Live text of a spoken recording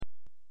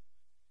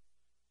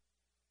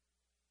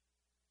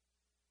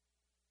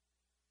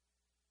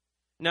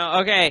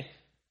No, okay.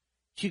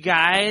 You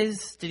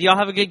guys, did y'all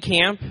have a good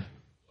camp?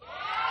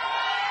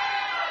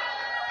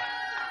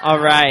 All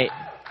right.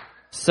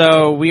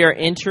 So we are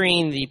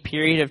entering the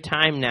period of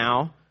time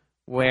now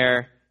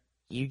where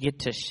you get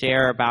to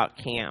share about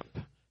camp.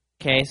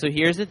 Okay, so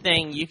here's the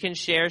thing. You can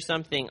share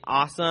something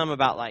awesome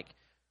about like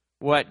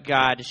what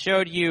God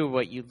showed you,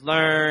 what you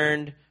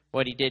learned,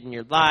 what he did in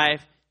your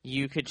life.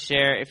 You could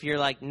share, if you're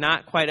like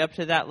not quite up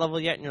to that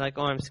level yet and you're like,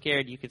 oh, I'm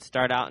scared, you could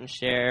start out and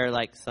share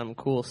like some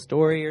cool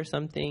story or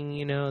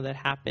something, that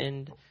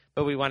happened.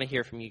 But we want to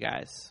hear from you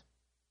guys.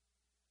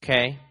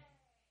 Okay.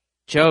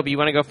 Job, you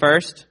want to go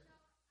first?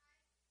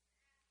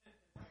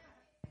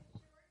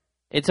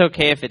 It's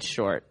okay if it's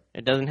short.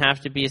 It doesn't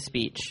have to be a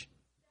speech.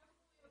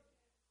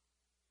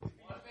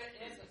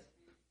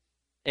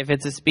 If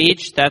it's a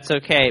speech, that's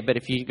okay. But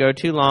if you go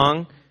too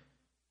long,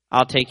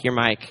 I'll take your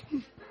mic.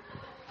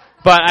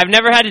 But I've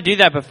never had to do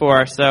that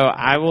before, so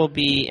I will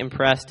be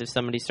impressed if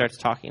somebody starts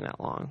talking that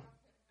long.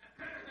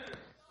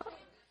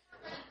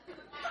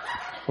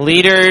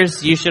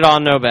 Leaders, you should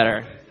all know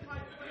better.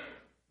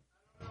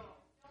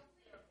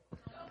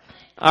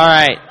 All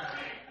right.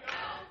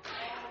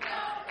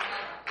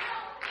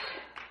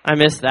 I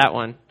missed that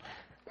one.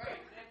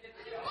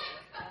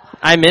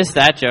 I missed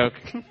that joke.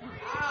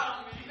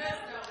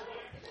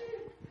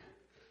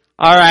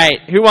 All right.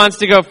 Who wants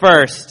to go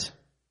first?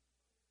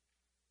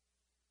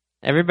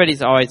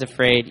 Everybody's always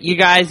afraid. You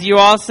guys, you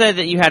all said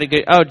that you had a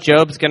good... Oh,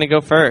 Job's going to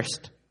go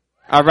first.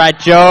 All right,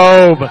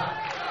 Job.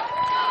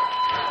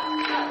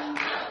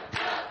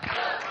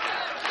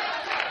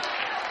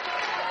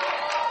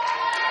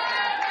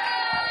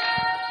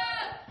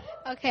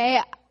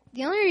 Okay,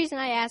 the only reason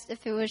I asked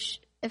if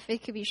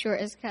it could be short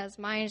is because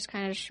mine is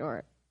kind of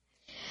short.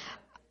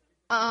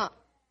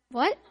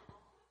 What?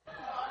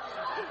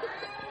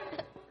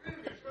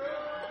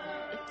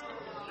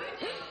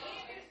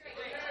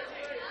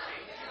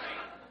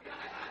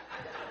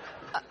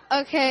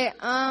 Okay,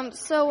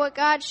 so what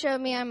God showed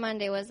me on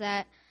Monday was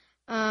that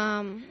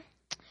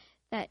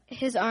that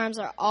his arms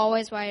are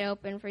always wide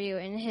open for you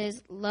and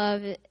his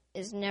love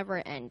is never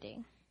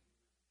ending.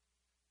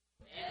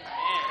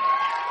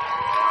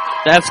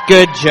 That's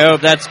good,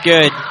 Job. That's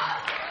good.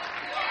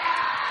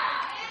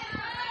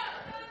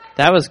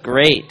 That was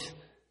great.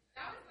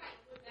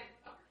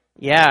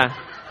 Yeah.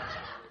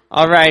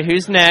 All right,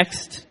 who's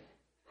next?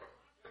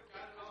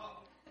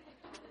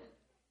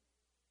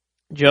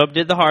 Job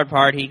did the hard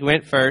part. He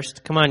went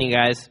first. Come on, you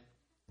guys.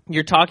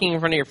 You're talking in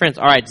front of your friends.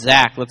 All right,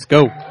 Zach, let's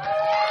go.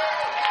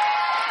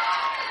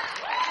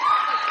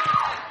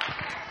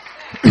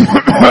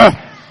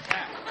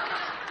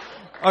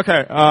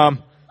 Okay,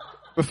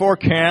 before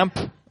camp,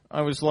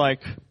 I was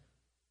like,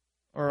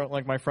 or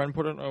like my friend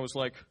put it, I was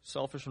like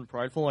selfish and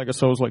prideful. I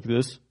guess I was like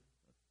this.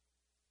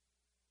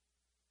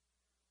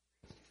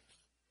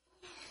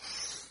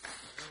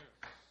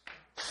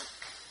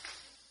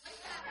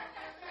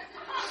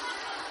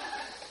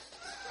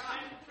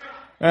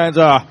 And,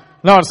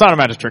 no, it's not a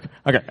magic trick.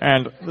 Okay,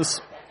 and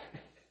this,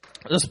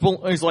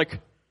 he's like,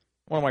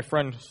 one of my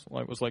friends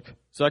was like,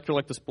 Zach, you're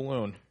like this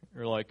balloon.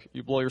 You're like,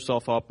 you blow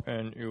yourself up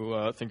and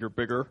you, think you're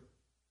bigger.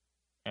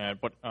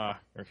 But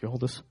if you hold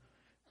this.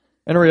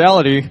 In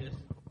reality,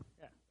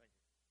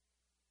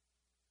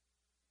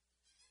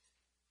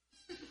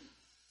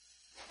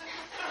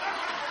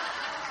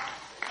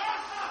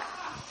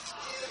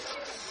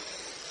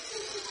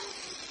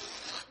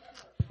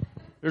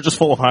 you're just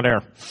full of hot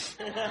air.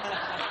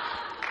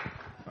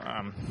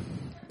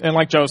 And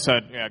like Joe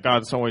said, yeah,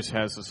 God always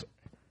has his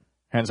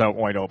hands out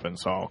wide open,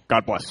 so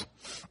God bless.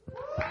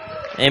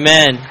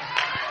 Amen.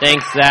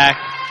 Thanks, Zach.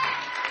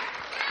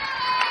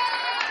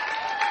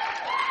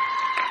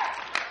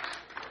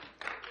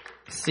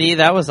 See,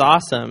 that was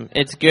awesome.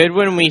 It's good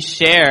when we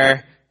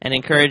share and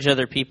encourage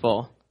other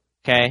people.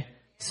 Okay?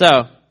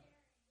 So,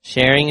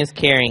 sharing is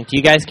caring. Do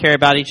you guys care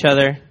about each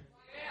other?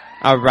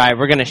 All right,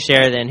 we're going to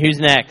share then. Who's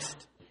next?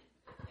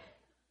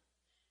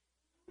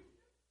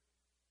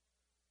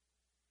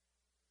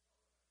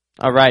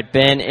 All right,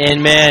 Ben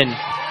and Men.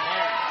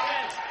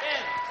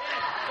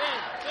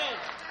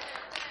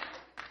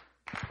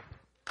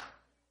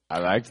 I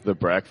liked the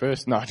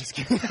breakfast. No, just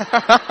kidding.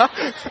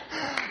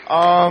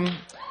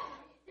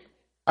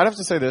 I'd have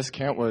to say this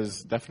camp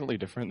was definitely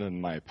different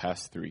than my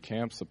past 3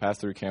 camps. The past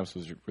 3 camps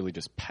was really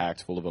just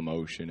packed full of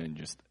emotion and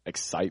just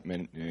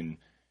excitement. And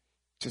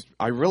just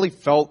I really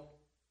felt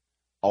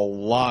a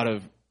lot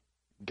of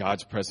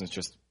God's presence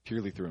just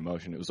purely through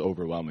emotion. It was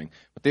overwhelming.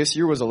 But this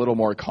year was a little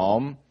more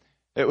calm.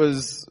 It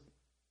was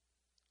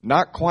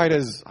not quite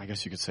as, I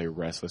guess you could say,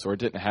 restless, or it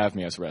didn't have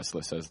me as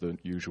restless as the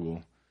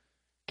usual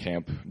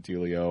camp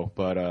dealio.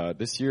 But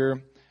this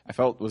year, I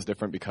felt was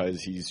different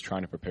because he's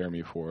trying to prepare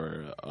me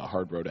for a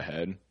hard road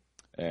ahead.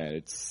 And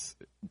it's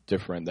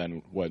different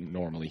than what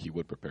normally he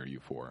would prepare you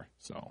for.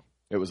 So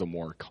it was a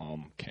more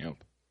calm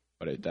camp,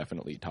 but it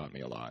definitely taught me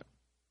a lot.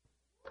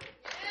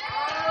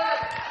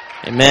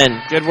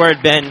 Amen. Good word,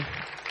 Ben.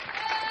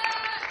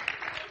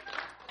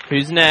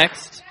 Who's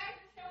next?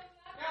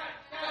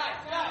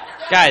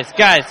 Guys.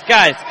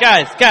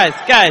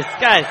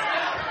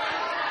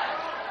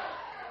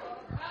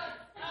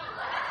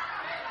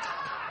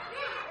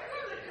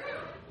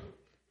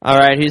 All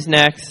right, who's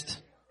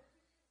next?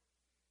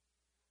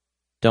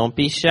 Don't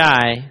be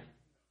shy.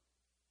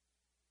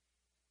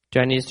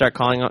 Do I need to start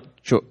calling on?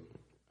 Oh,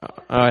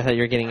 I thought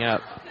you were getting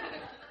up.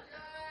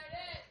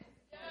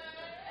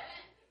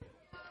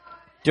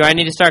 Do I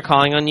need to start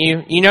calling on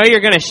you? You know you're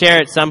going to share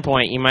at some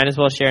point. You might as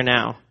well share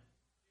now.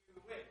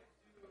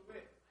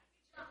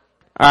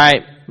 All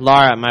right,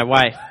 Laura, my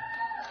wife.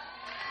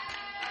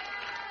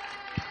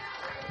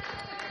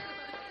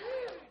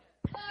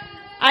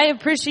 I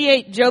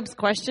appreciate Job's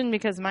question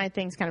because my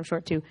thing's kind of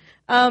short too.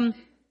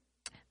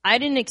 I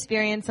didn't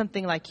experience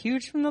something like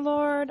huge from the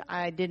Lord.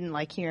 I didn't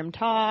hear him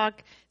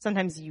talk.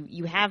 Sometimes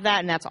you have that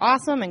and that's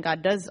awesome and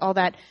God does all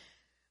that.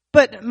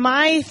 But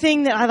my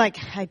thing that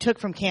I took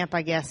from camp,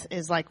 I guess,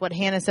 is what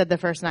Hannah said the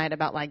first night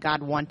about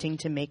God wanting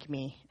to make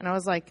me. And I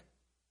was like,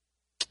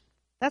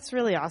 that's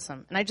really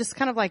awesome. And I just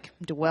kind of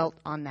dwelt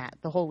on that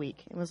the whole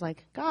week. It was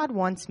God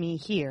wants me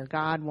here.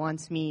 God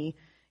wants me,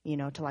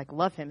 to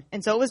love him.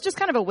 And so it was just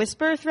kind of a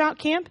whisper throughout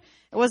camp.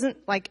 It wasn't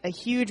a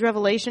huge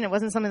revelation. It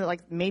wasn't something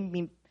that made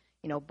me,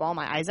 bawl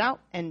my eyes out.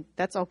 And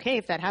that's okay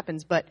if that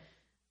happens. But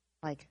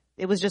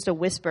it was just a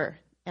whisper.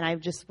 And I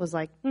just was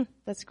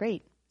that's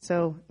great.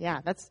 So yeah,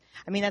 that's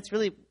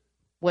really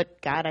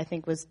what God, I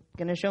think, was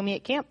going to show me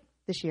at camp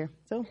this year.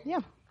 So yeah.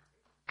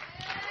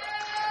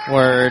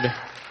 Word.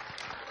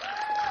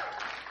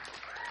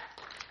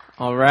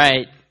 All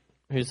right.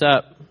 Who's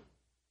up?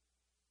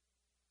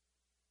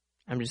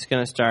 I'm just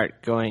going to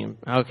start going.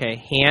 Okay,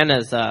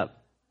 Hannah's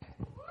up.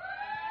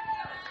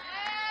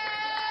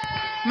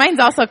 Mine's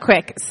also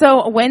quick.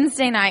 So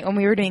Wednesday night when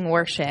we were doing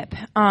worship,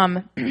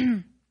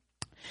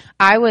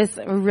 I was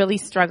really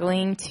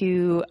struggling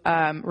to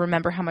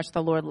remember how much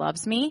the Lord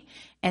loves me.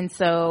 And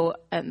so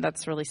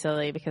that's really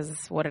silly because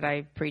what did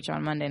I preach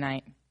on Monday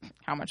night?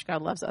 How much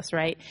God loves us,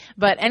 right?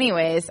 But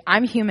anyways,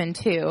 I'm human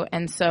too.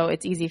 And so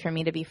it's easy for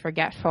me to be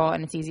forgetful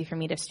and it's easy for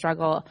me to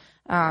struggle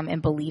in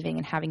believing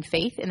and having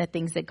faith in the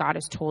things that God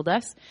has told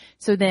us.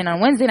 So then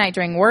on Wednesday night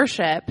during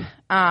worship,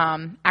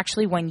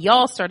 actually when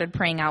y'all started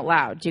praying out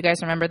loud, do you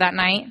guys remember that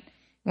night?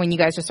 When you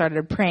guys just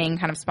started praying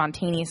kind of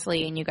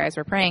spontaneously and you guys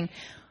were praying.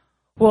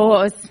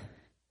 Well,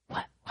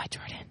 what,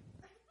 Jordan?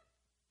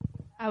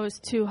 I was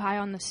too high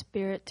on the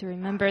Spirit to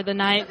remember the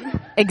night.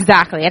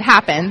 Exactly. It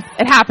happens.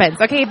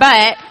 Okay,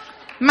 but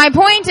my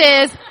point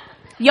is,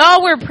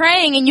 y'all were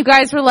praying and you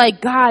guys were like,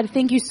 God,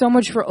 thank you so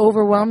much for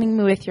overwhelming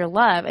me with your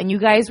love. And you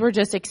guys were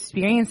just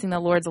experiencing the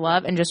Lord's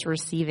love and just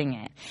receiving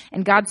it.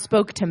 And God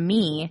spoke to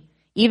me,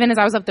 even as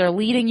I was up there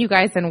leading you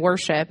guys in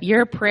worship.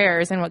 Your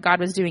prayers and what God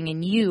was doing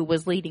in you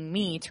was leading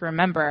me to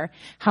remember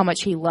how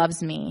much he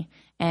loves me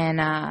and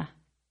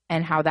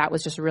how that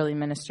was just really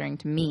ministering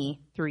to me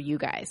through you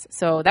guys.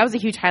 So that was a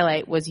huge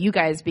highlight, was you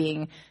guys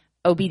being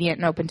obedient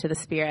and open to the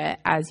Spirit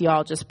as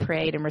y'all just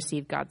prayed and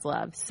received God's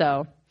love.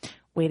 So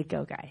way to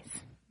go, guys.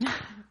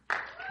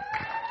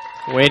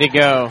 Way to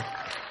go.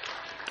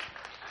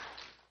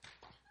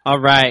 All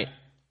right.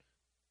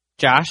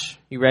 Josh,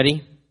 you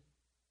ready?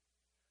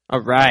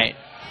 All right.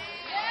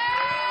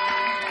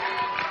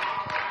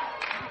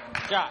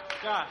 Josh.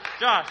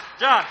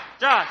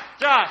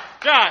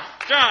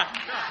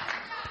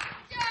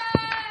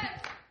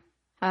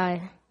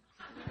 Hi.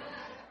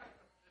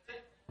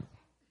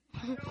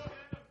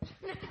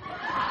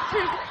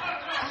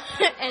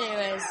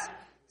 Anyways,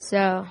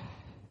 so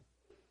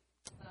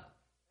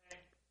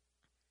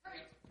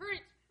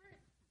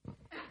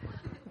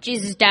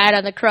Jesus died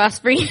on the cross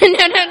for you.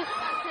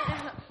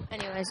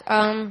 Anyways,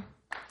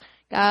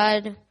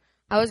 God,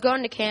 I was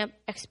going to camp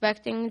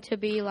expecting to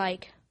be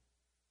like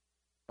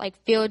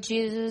feel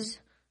Jesus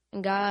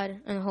and God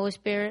and the Holy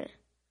Spirit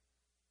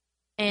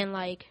and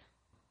like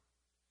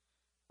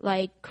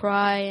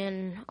cry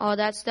and all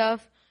that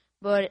stuff,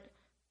 but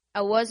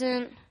I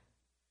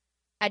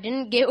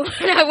didn't get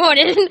what I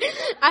wanted.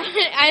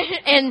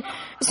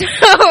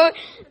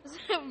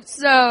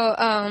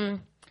 So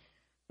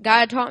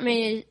God taught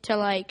me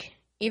to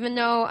even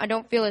though I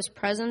don't feel his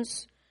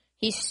presence,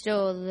 he's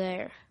still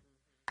there.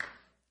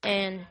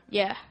 And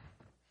yeah.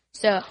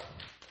 So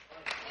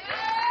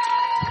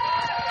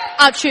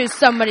I'll choose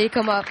somebody to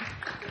come up.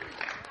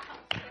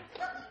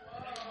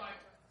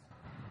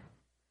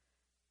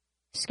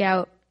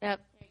 Scout. Yep.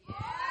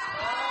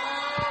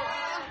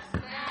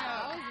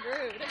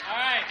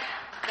 Alright,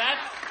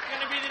 that's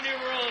going to be the new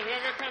rule.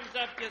 Whoever comes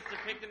up gets to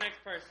pick the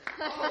next person.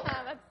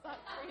 That sucks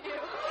for you.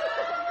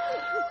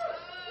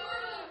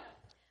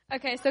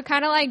 Okay, so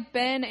kind of like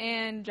Ben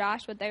and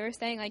Josh, what they were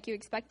saying, you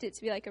expect it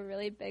to be a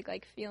really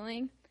big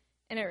feeling,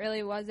 and it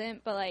really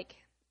wasn't, but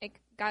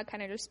God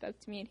kind of just spoke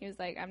to me, and he was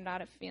like, I'm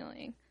not a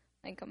feeling,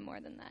 I'm more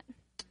than that.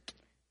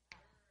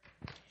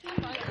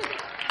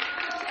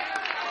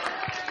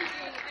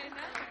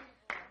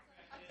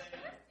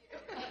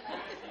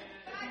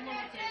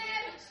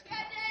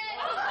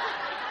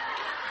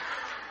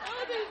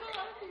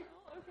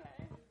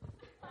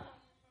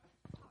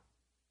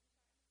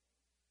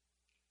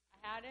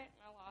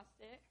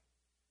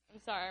 I'm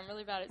sorry, I'm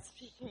really bad at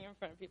speaking in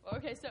front of people.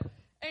 Okay, so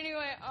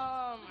anyway,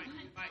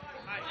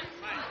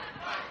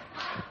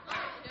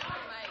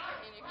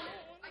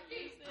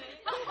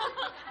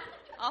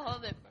 I'll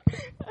hold it.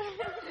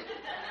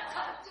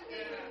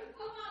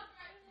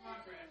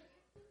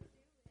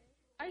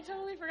 I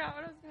totally forgot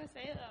what I was going to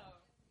say, though.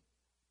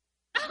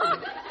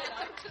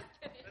 I'm just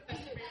kidding.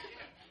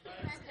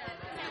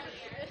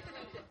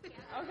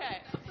 Okay.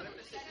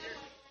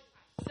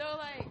 So,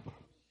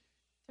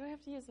 do I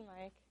have to use the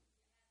mic?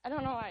 I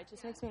don't know why. It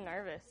just makes me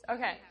nervous.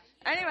 Okay.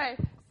 Anyway,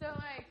 so,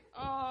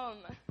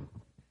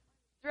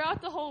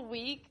 throughout the whole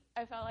week,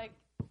 I felt like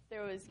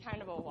there was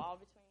kind of a wall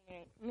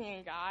between me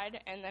and God,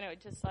 and then it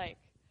would just,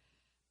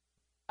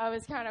 I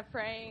was kind of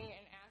praying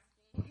and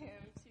asking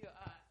him to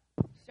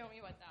show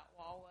me what that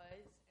wall was,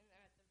 and then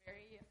at the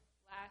very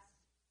last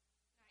night,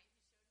 he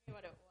showed me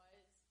what it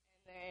was,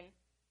 and then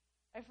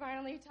I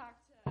finally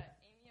talked to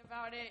Amy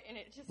about it, and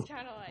it just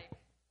kind of, was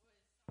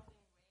something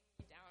weighing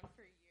me down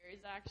for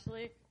years,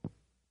 actually, and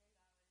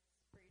I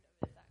was freed of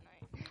it that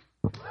night.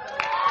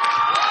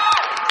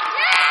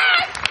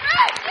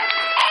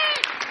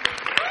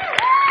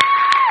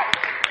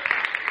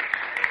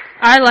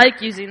 I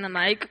like using the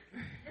mic.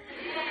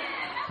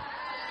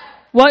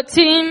 What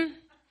team?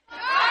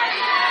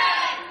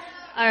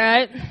 All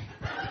right.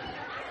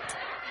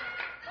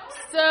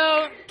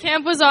 So,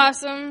 camp was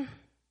awesome.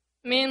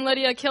 Me and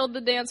Lydia killed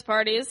the dance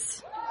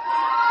parties.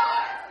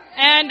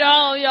 And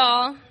all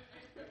y'all.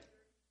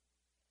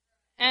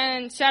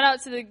 And shout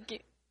out to the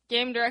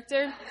game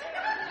director.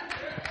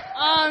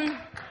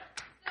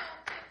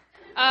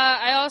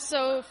 I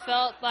also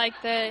felt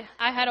like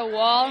I had a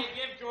wall. Hey,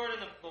 give Jordan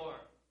the floor.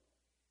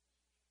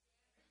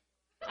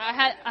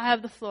 I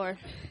have the floor.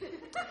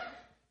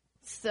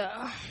 So,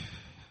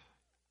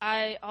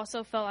 I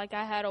also felt like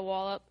I had a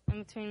wall up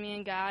in between me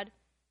and God,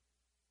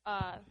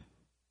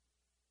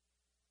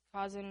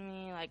 causing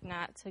me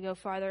not to go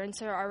farther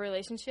into our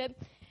relationship.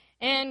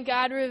 And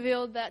God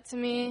revealed that to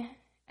me,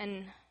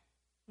 and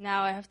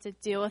now I have to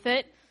deal with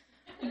it.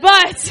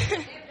 But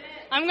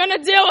I'm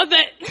gonna deal with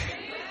it.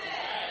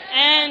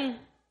 And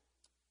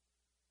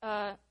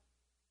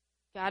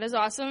God is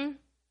awesome.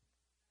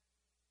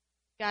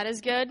 God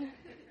is good.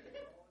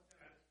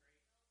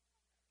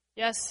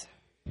 Yes.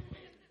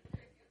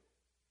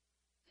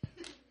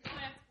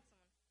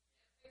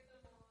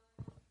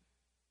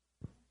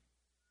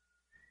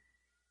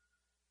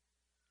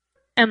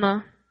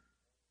 Emma.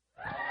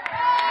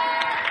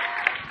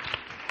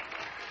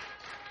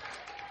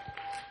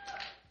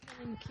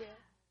 Thank you.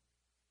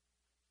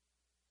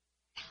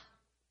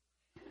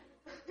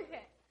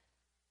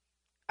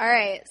 All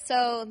right,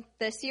 so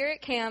this year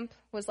at camp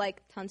was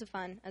tons of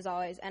fun as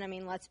always, and I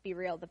mean, let's be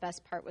real, the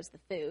best part was the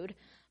food,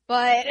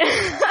 but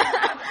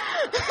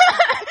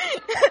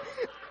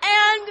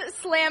and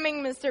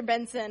slamming Mr.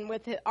 Benson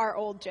with our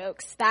old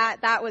jokes.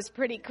 That was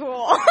pretty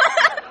cool.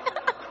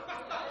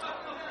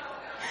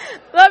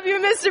 Love you,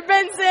 Mr.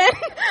 Benson.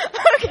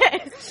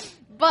 Okay,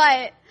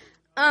 but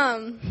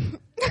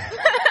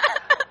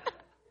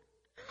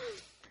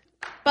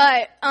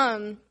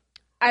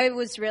I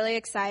was really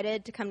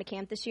excited to come to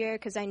camp this year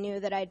because I knew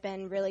that I'd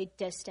been really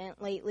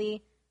distant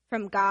lately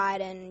from God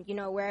and,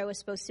 where I was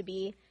supposed to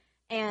be.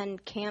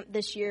 And camp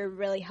this year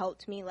really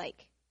helped me,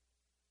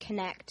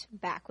 connect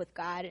back with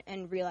God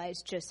and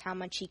realize just how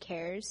much he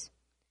cares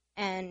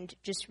and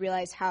just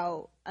realize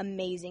how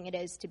amazing it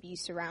is to be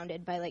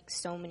surrounded by,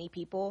 so many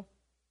people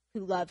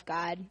who love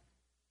God.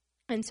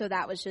 And so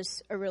that was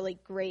just a really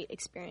great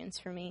experience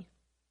for me.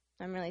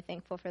 I'm really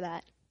thankful for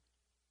that.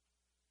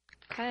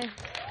 Okay.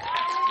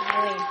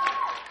 Really.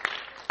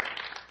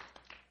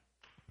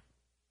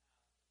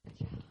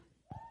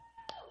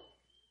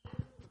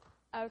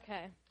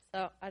 Okay,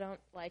 so I don't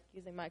like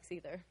using mics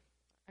either.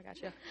 I got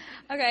you.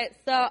 Okay,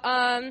 so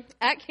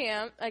at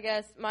camp, I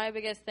guess my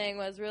biggest thing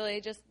was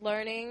really just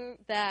learning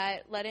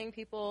that letting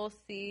people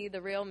see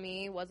the real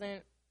me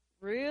wasn't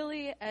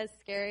really as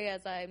scary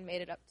as I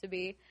made it up to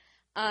be.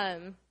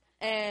 And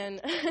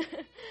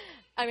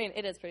I mean,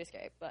 it is pretty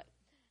scary, but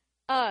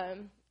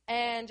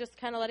and just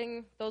kind of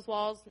letting those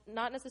walls,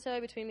 not necessarily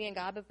between me and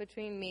God, but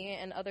between me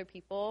and other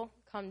people,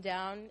 come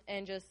down,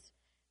 and just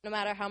no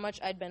matter how much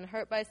I'd been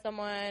hurt by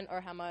someone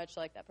or how much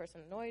that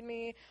person annoyed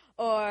me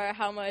or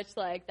how much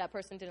that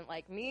person didn't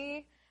like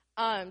me,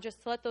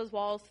 just to let those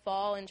walls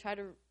fall and try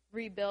to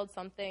rebuild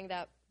something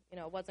that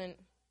wasn't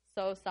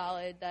so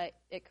solid that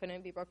it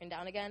couldn't be broken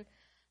down again.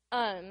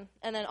 And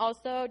then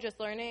also just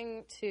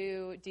learning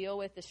to deal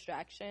with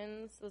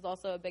distractions was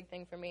also a big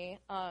thing for me.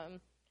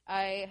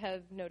 I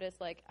have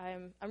noticed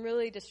I'm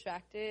really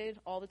distracted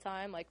all the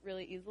time,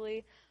 really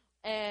easily,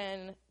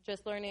 and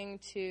just learning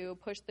to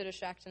push the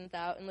distractions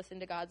out and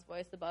listen to God's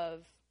voice above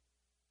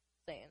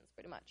sayings,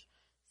 pretty much.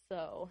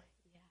 So,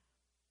 yeah,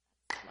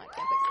 that's my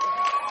camp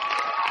experience.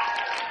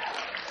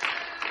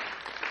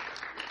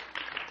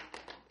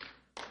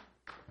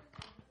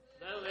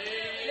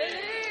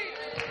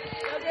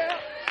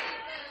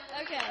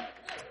 Okay.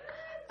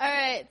 All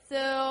right.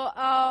 So,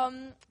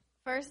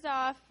 first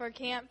off, for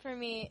camp for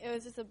me, it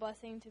was just a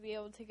blessing to be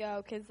able to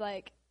go because,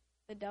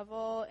 the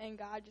devil and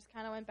God just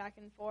kind of went back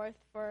and forth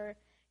for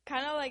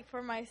kind of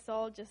for my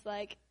soul, just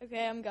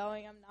okay, I'm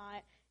going, I'm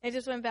not. It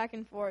just went back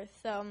and forth.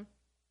 So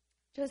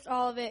just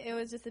all of it. It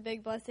was just a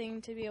big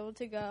blessing to be able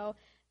to go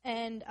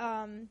and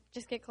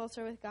just get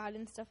closer with God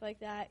and stuff like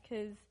that,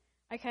 because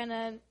I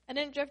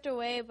didn't drift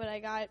away, but I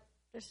got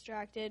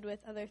distracted with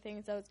other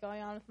things that was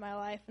going on with my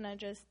life, and I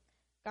just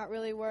got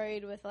really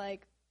worried with,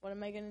 like, what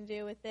am I going to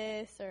do with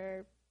this,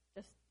 or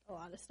just a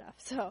lot of stuff.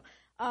 So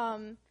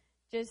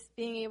just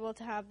being able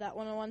to have that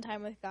one-on-one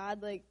time with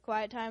God, like,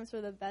 quiet times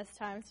were the best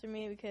times for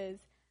me, because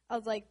I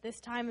was like,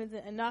 this time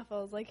isn't enough. I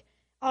was like,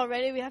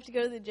 already we have to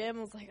go to the gym.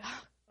 I was like,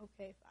 oh,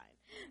 okay, fine.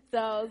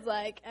 So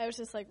I was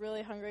just like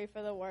really hungry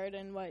for the word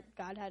and what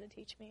God had to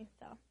teach me.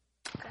 So,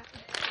 yeah.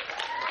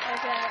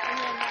 Okay, and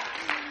then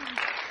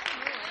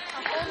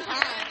a whole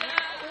time.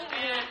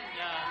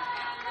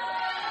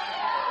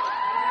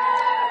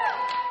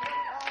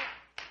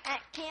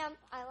 At camp,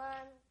 I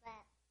learned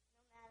that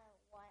no matter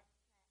what,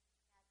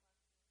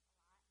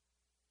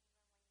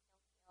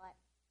 that God loves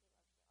you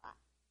a lot,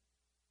 even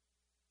when you don't feel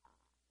it, He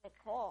loves you a lot.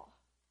 Nicole.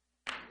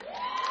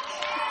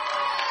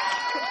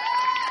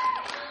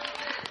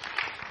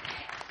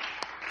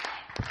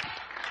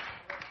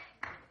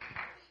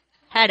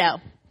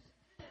 Hello.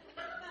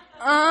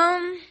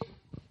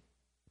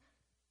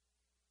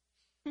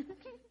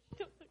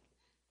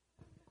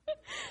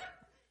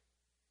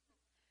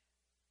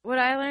 What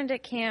I learned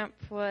at camp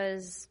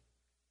was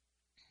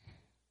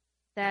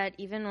that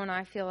even when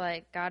I feel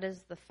like God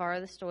is the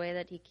farthest away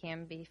that He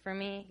can be for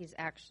me, He's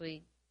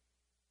actually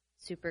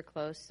super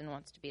close and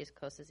wants to be as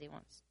close as He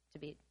wants to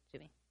be to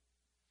me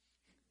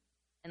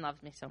and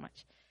loves me so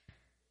much.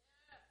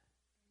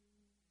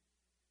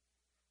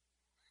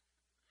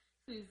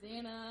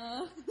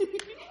 Susanna.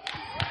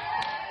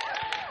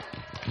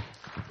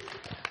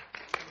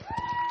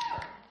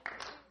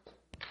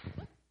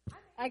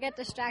 I get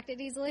distracted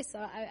easily, so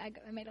I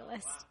made a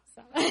list.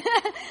 So,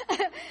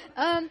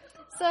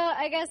 so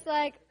I guess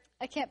like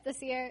I camped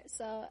this year,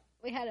 so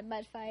we had a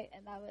mud fight,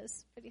 and that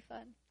was pretty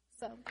fun.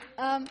 So,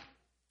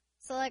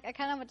 so like I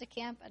kind of went to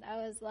camp, and I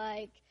was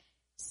like,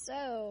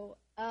 so,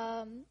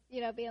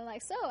 being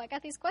like, so I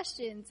got these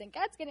questions, and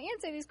God's gonna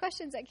answer these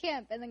questions at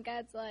camp, and then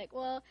God's like,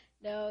 well,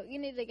 no, you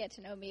need to get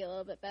to know me a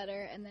little bit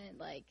better, and then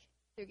like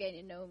through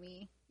getting to know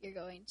me, you're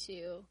going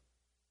to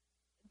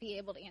be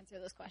able to answer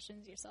those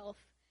questions yourself.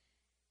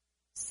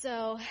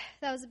 So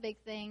that was a big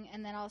thing.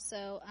 And then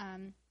also,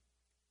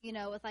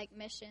 with like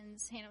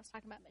missions, Hannah was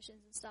talking about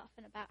missions and stuff,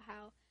 and about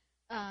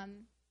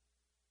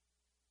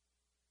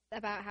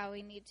how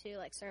we need to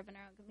like serve in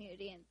our own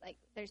community, and like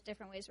there's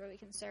different ways where we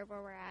can serve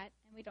where we're at,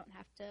 and we don't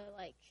have to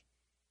like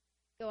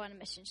go on a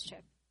missions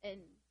trip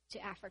to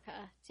Africa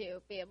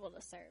to be able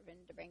to serve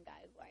and to bring God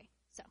away.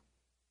 So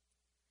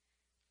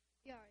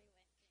you already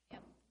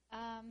went. Yep.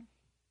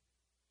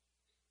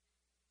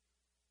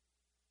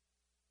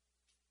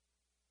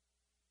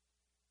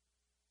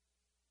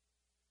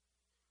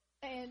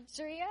 And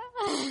Shreya.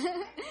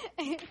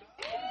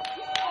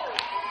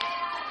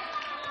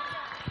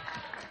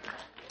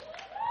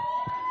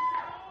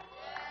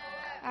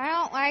 I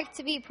don't like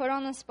to be put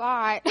on the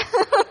spot.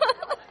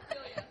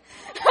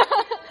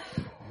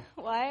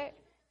 What?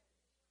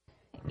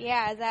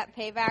 Yeah, is that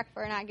payback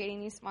for not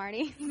getting you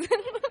Smarties?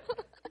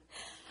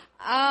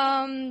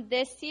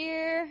 This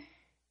year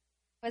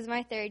was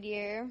my third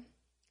year,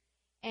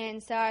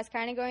 and so I was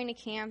kind of going to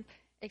camp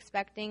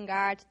expecting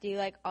God to do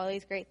like all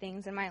these great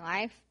things in my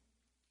life.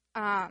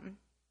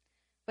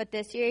 But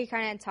this year He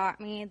kind of taught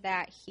me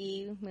that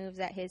He moves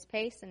at His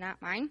pace and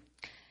not mine.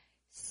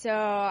 So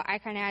I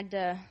kind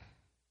of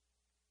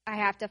I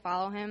have to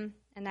follow Him,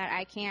 and that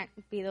I can't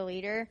be the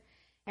leader.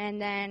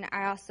 And then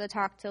I also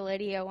talked to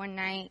Lydia one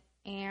night,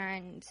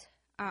 and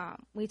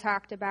we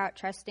talked about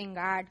trusting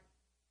God,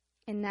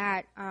 and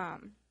that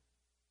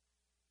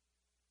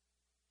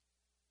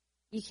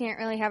you can't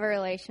really have a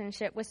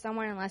relationship with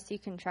someone unless you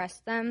can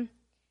trust them.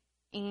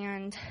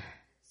 And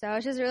so it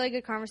was just a really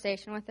good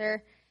conversation with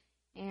her.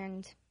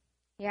 And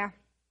yeah.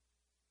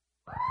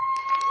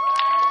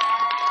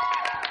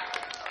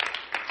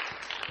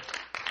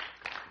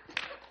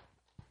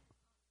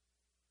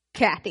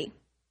 Kathy.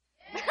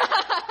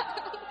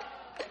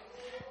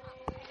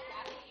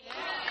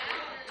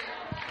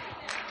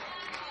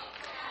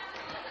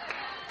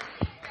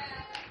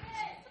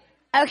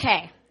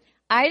 Okay.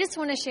 I just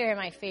want to share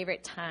my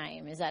favorite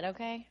time. Is that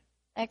okay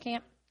at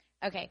camp?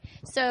 Okay.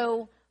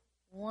 So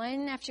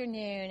one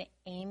afternoon,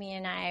 Amy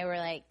and I were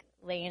like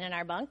laying in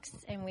our bunks,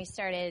 and we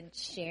started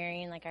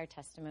sharing like our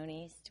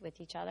testimonies with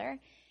each other.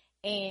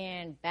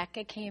 And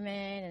Becca came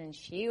in, and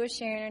she was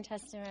sharing her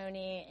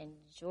testimony, and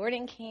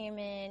Jordan came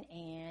in,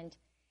 and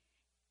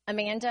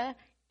Amanda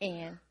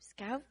and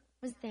Scout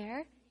was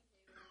there,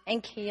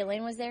 and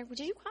Kaylin was there.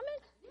 Did you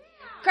comment?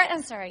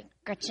 I'm sorry,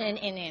 Gretchen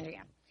and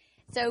Andrea.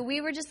 So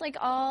we were just like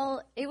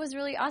it was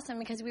really awesome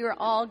because we were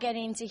all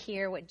getting to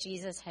hear what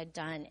Jesus had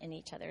done in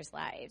each other's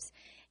lives.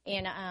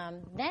 And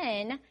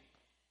then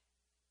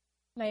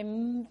my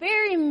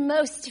very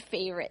most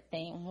favorite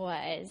thing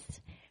was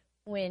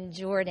when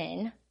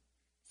Jordan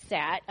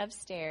sat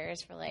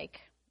upstairs for like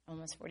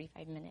almost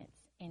 45 minutes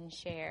and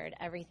shared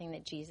everything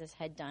that Jesus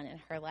had done in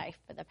her life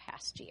for the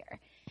past year.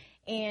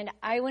 And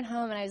I went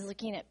home and I was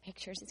looking at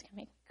pictures. It's going to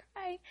make me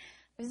cry.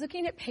 I was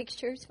looking at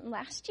pictures from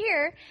last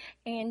year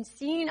and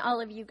seeing all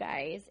of you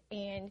guys,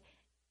 and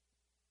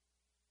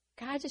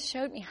God just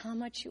showed me how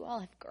much you all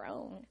have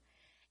grown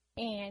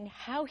and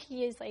how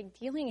he is like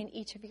dealing in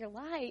each of your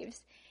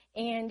lives.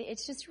 And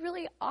it's just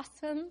really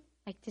awesome,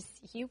 like, to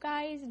see you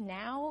guys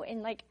now,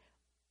 and like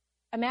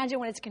imagine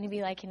what it's going to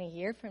be like in a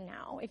year from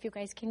now if you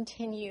guys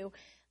continue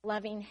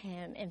loving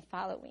him and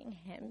following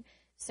him.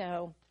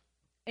 So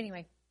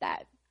anyway,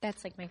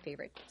 that's like my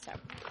favorite. So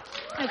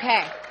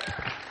okay.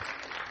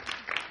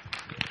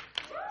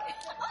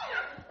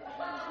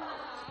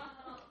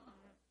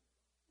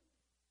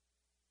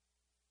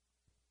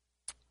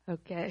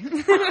 Okay.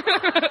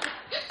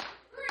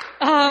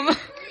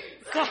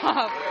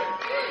 Stop.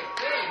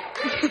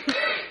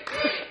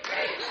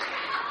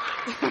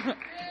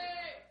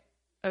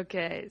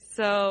 Okay,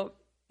 so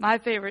my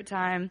favorite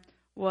time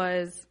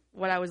was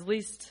what I was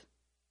least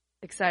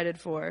excited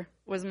for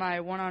was my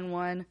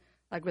one-on-one,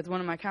 like with one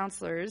of my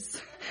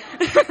counselors.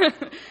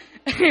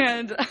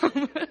 And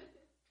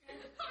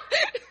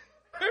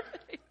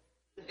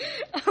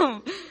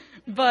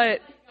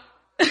but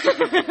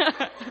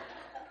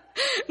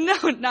no,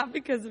 not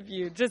because of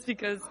you, just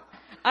because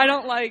I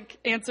don't like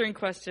answering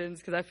questions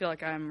because I feel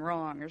like I'm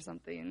wrong or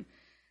something.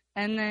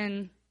 And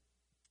then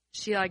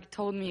she like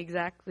told me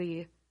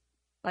exactly,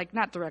 like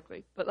not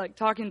directly, but like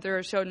talking through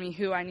her showed me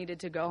who I needed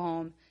to go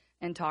home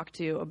and talk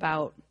to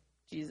about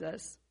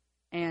Jesus.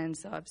 And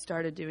so I've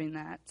started doing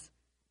that,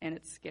 and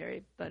it's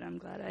scary, but I'm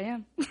glad I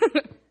am.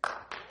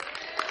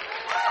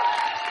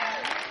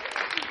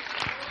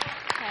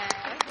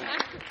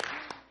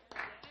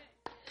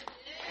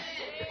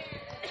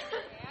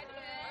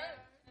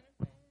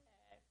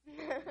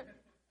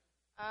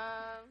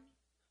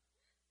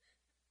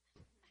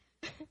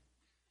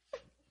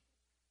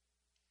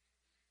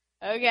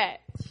 Okay,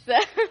 so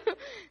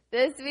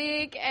this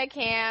week at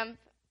camp,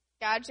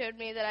 God showed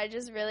me that I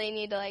just really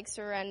need to, like,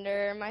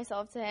 surrender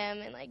myself to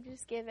him and, like,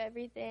 just give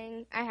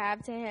everything I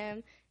have to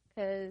him,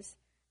 because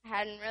I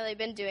hadn't really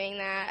been doing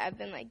that. I've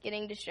been, like,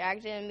 getting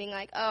distracted and being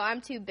like, oh,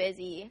 I'm too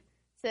busy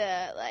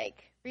to,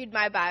 like, read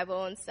my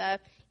Bible and stuff,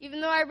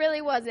 even though I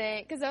really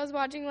wasn't, because I was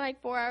watching, like,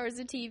 4 hours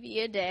of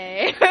TV a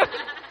day.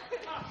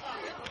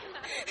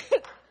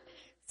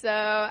 So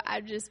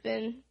I've just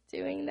been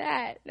doing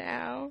that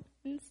now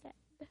instead.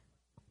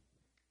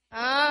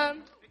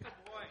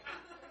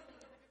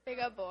 Pick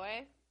up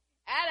boy.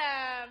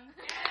 Adam.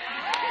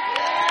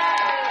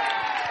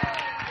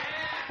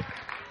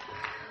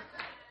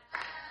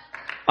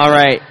 All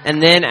right,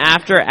 and then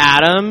after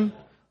Adam,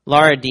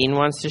 Laura Dean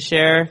wants to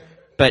share,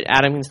 but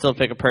Adam can still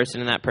pick a person,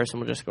 and that person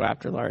will just go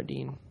after Laura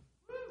Dean.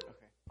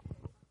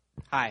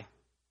 Hi.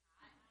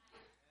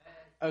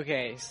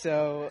 Okay,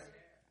 so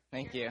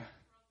thank you.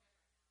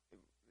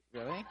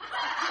 Really?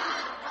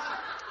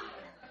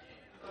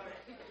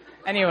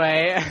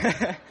 Anyway,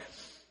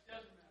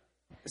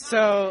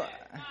 so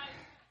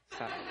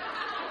stop.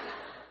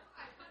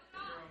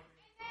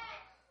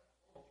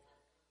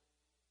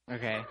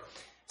 Okay,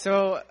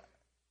 so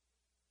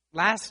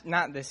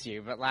not this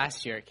year, but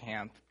last year at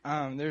camp,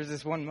 there was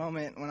this one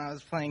moment when I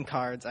was playing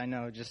cards. I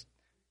know, just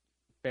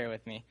bear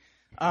with me.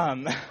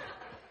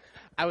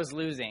 I was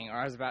losing, or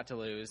I was about to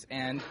lose,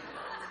 and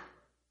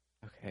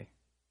okay,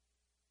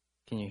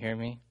 can you hear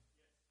me?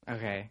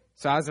 Okay,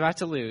 so I was about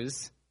to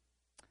lose.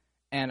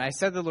 And I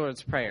said the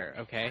Lord's Prayer,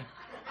 okay?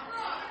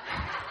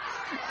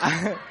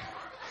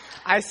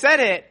 I said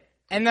it,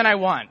 and then I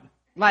won.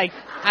 Like,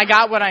 I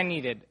got what I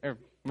needed, or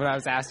what I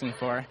was asking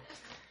for.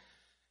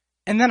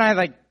 And then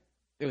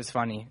it was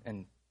funny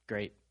and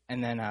great.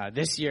 And then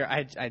this year,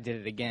 I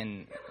did it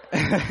again.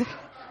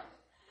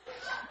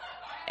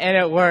 And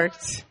it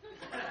worked.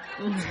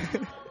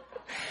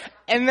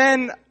 And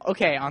then,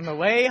 okay, on the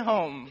way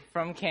home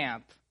from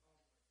camp,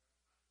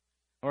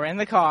 we're in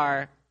the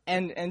car,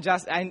 and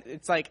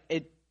it's like,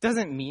 it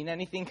doesn't mean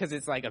anything because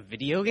it's like a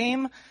video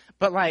game,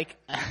 but like,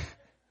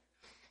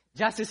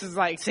 Justice is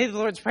like, say the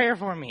Lord's Prayer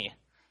for me.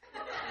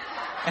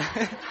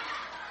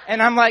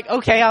 And I'm like,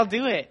 okay, I'll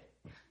do it.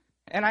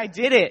 And I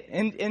did it,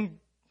 and and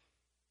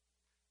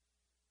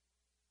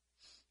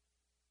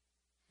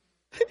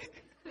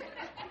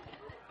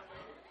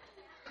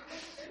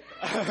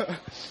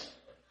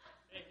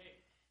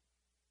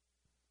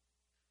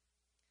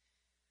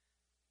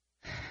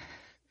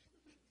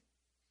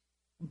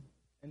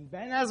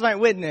Ben as my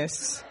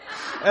witness,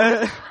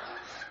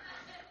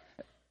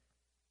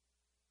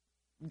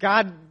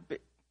 God,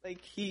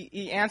 like,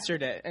 he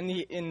answered it,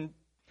 and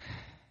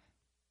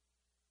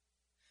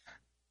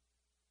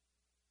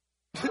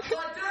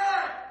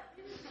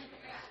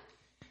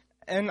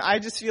and I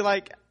just feel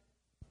like,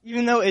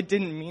 even though it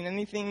didn't mean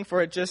anything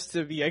for it just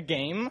to be a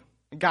game,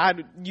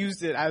 God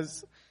used it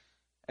as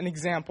an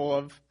example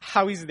of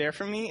how he's there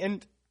for me,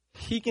 and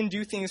he can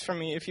do things for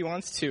me if he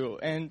wants to,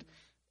 and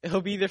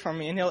he'll be there for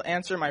me, and he'll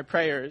answer my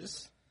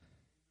prayers.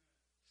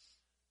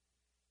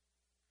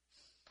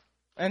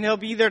 And he'll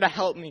be there to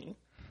help me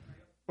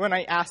when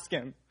I ask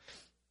him.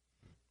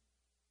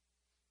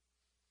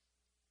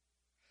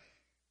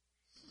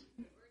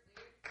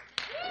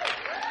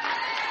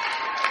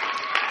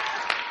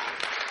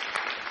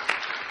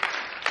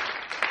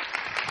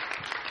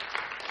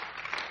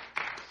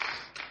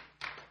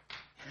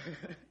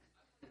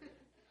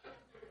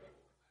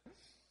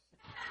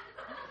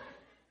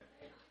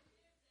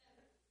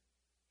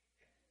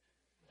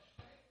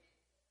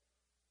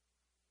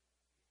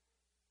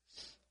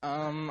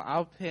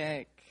 I'll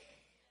pick.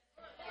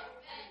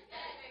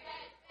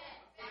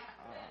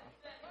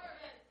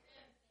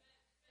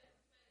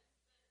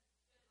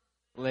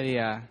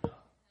 Lydia.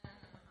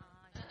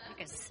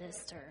 Like a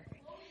sister.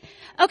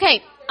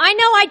 Okay, I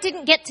know I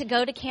didn't get to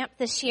go to camp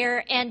this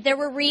year, and there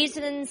were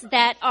reasons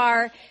that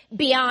are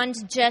beyond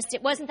just,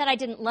 it wasn't that I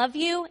didn't love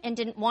you and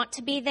didn't want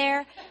to be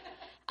there.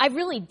 I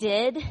really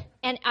did,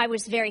 and I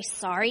was very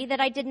sorry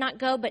that I did not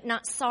go, but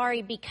not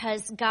sorry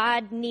because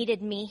God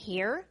needed me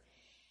here.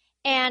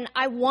 And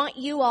I want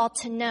you all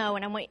to know,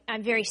 and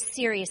I'm very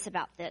serious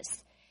about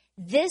this,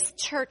 this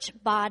church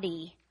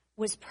body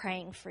was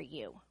praying for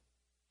you.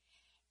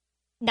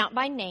 Not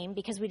by name,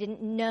 because we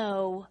didn't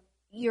know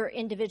your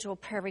individual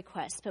prayer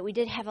requests, but we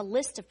did have a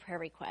list of prayer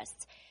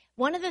requests.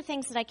 One of the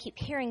things that I keep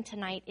hearing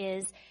tonight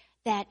is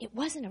that it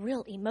wasn't a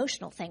real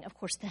emotional thing. Of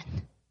course,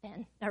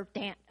 Dan,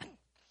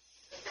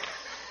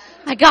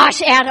 my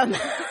gosh, Adam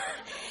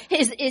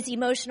is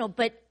emotional.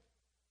 But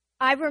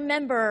I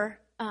remember,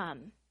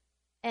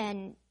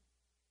 and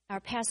our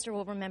pastor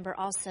will remember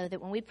also,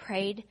 that when we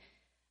prayed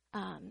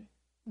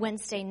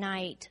Wednesday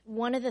night,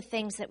 one of the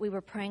things that we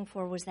were praying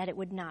for was that it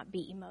would not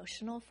be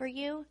emotional for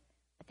you,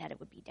 but that it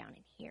would be down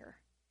in here,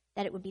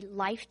 that it would be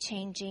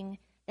life-changing,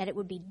 that it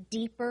would be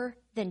deeper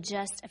than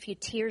just a few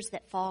tears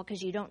that fall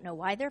because you don't know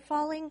why they're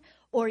falling,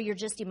 or you're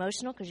just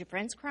emotional because your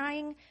friend's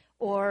crying,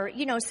 or,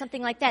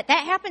 something like that.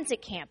 That happens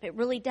at camp. It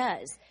really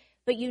does.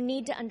 But you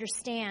need to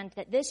understand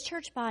that this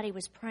church body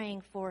was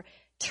praying for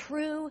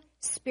true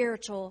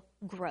spiritual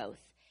growth.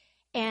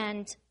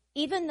 And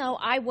even though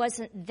I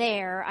wasn't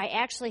there, I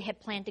actually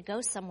had planned to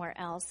go somewhere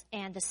else,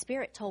 and the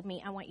Spirit told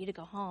me, I want you to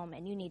go home,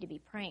 and you need to be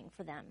praying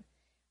for them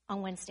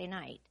on Wednesday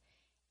night.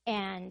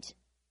 And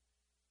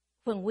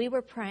when we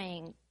were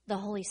praying, the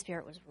Holy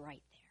Spirit was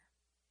right there,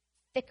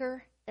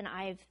 thicker than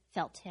I've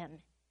felt him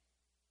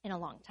in a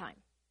long time.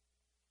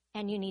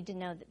 And you need to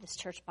know that this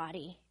church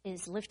body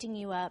is lifting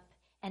you up,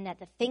 and that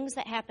the things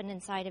that happen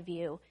inside of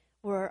you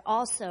were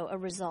also a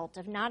result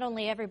of not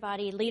only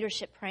everybody,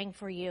 leadership praying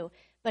for you,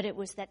 but it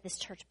was that this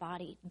church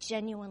body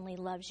genuinely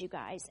loves you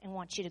guys and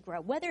wants you to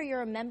grow, whether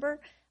you're a member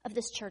of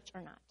this church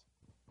or not.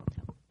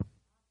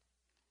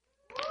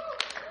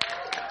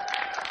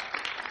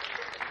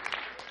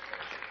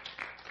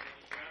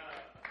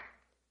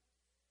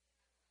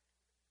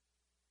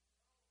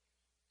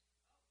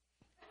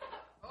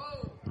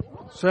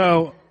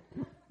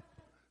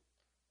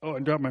 I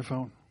dropped my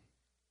phone.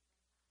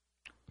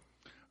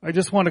 I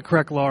just want to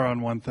correct Laura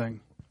on one thing.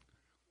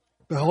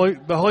 The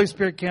Holy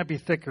Spirit can't be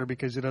thicker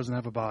because he doesn't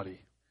have a body.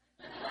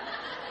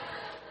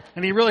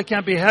 And he really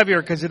can't be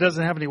heavier because he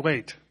doesn't have any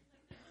weight.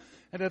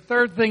 And the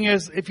third thing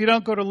is, if you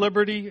don't go to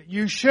Liberty,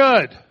 you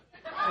should.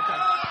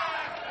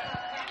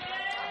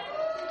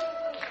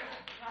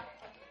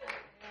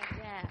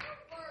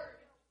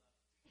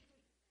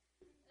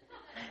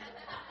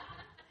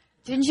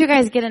 Didn't you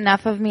guys get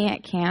enough of me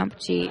at camp?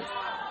 Jeez.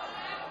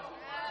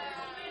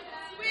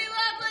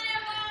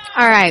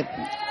 All right.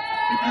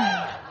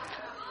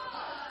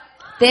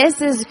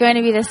 This is going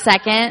to be the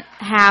second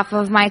half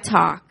of my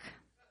talk.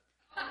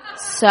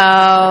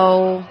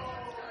 So,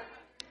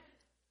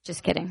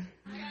 just kidding.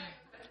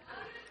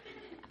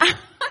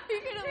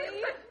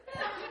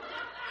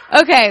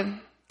 Okay.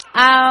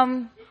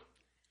 I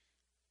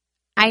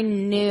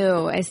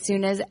knew as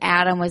soon as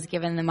Adam was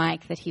given the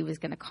mic that he was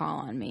going to call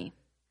on me.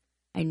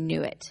 I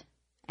knew it.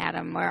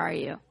 Adam, where are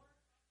you?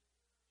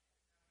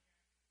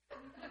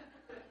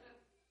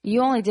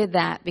 You only did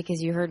that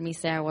because you heard me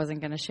say I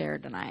wasn't going to share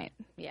tonight.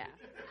 Yeah.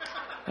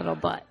 Little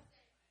butt.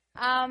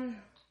 Yeah.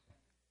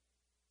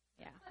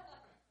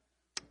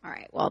 All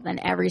right. Well, then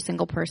every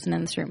single person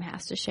in this room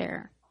has to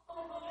share.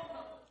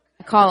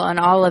 I call on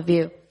all of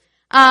you.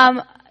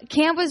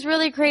 Camp was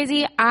really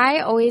crazy. I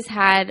always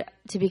had,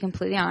 to be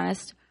completely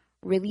honest,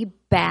 really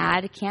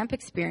bad camp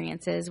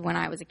experiences when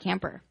I was a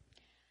camper.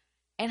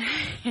 And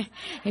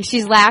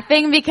she's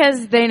laughing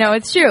because they know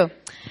it's true.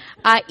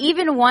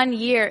 Even one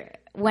year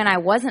when I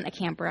wasn't a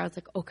camper, I was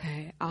like,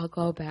 okay, I'll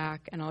go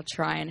back and I'll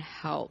try and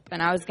help.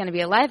 And I was going to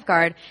be a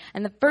lifeguard.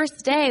 And the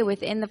first day,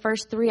 within the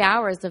first 3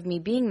 hours of me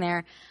being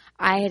there,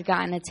 I had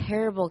gotten a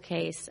terrible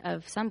case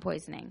of sun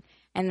poisoning.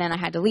 And then I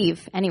had to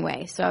leave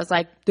anyway. So I was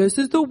like, this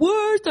is the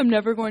worst. I'm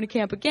never going to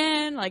camp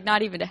again. Like,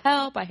 not even to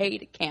help. I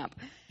hated camp.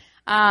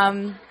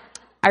 I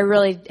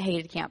really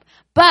hated camp.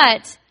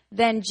 But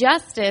then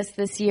Justice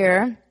this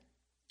year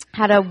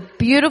had a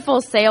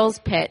beautiful sales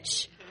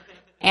pitch.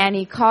 And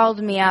he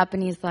called me up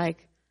and he's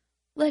like,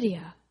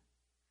 Lydia,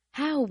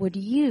 how would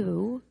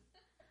you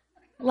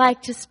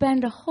like to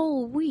spend a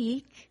whole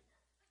week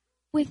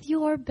with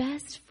your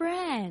best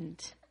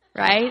friend?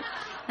 Right?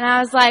 And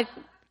I was like,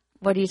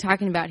 what are you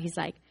talking about? He's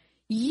like,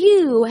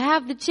 you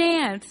have the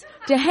chance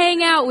to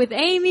hang out with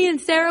Amy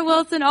and Sarah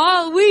Wilson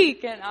all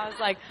week. And I was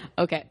like,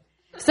 okay.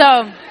 So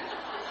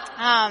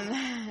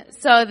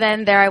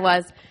then there I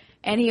was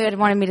and he had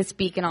wanted me to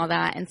speak and all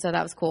that, and so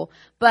that was cool.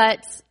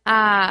 But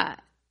I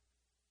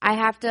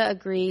have to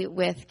agree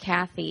with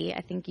Kathy.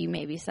 I think you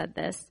maybe said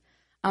this.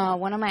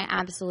 One of my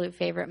absolute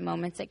favorite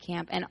moments at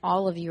camp, and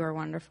all of you are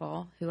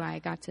wonderful, who I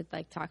got to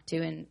talk to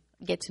and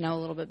get to know a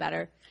little bit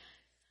better.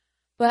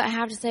 But I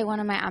have to say one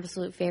of my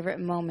absolute favorite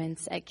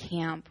moments at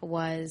camp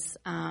was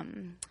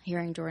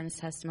hearing Jordan's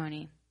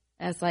testimony.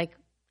 As the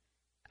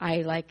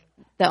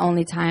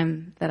only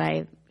time that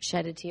I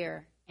shed a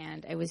tear,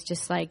 and it was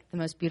just the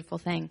most beautiful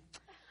thing.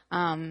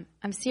 I'm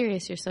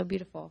serious, you're so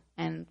beautiful,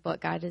 and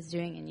what God is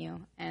doing in you,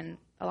 and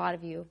a lot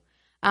of you.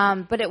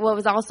 But what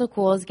was also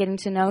cool is getting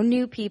to know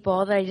new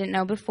people that I didn't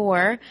know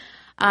before,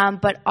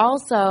 but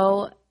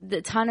also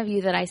the ton of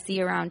you that I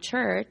see around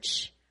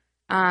church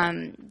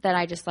that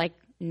I just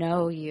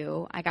know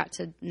you. I got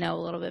to know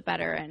a little bit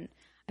better, and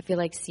I feel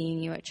like seeing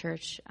you at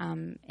church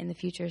in the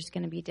future is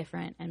going to be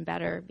different and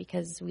better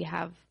because we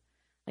have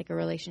a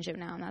relationship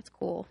now, and that's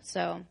cool.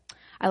 So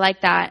I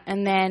like that.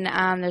 And then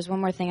there's one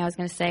more thing I was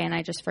going to say, and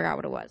I just forgot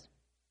what it was.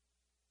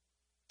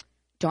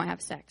 Don't have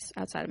sex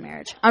outside of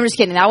marriage. I'm just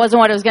kidding. That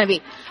wasn't what it was going to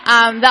be.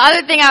 The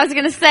other thing I was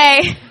going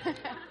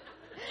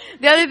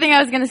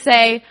to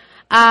say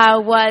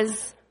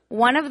was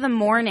one of the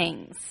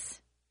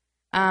mornings.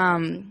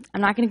 I'm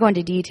not going to go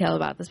into detail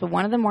about this, but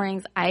one of the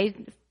mornings I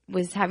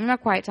was having my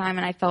quiet time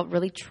and I felt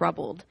really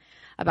troubled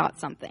about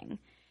something.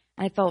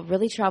 And I felt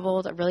really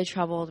troubled.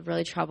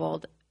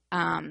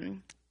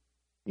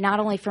 Not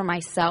only for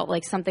myself,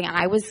 something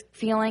I was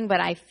feeling,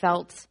 but I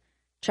felt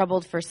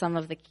troubled for some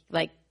of the,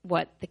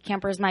 what the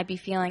campers might be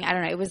feeling. I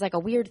don't know. It was a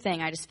weird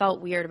thing. I just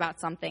felt weird about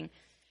something.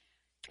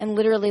 And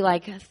literally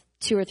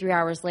 2 or 3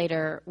 hours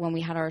later, when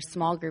we had our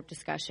small group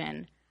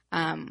discussion,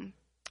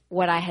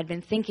 what I had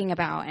been thinking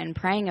about and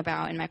praying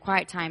about in my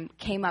quiet time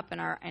came up in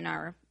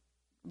our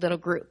little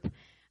group.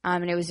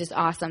 And it was just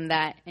awesome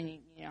that, and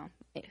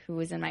who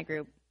was in my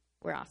group,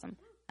 we're awesome.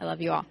 I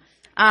love you all.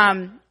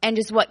 And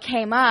just what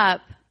came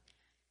up,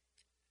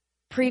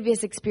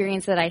 previous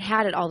experience that I'd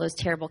had at all those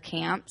terrible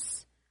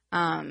camps,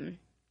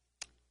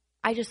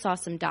 I just saw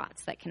some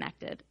dots that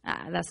connected.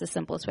 That's the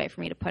simplest way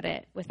for me to put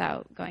it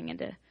without going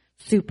into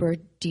super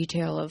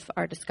detail of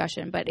our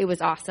discussion. But it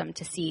was awesome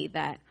to see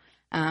that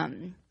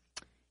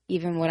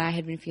even what I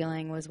had been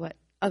feeling was what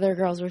other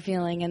girls were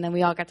feeling. And then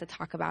we all got to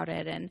talk about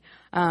it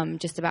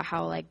and just about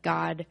how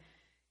God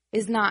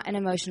is not an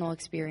emotional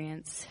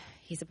experience.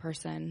 He's a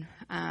person.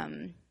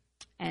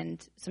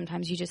 And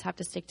sometimes you just have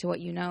to stick to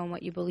what you know and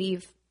what you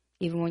believe,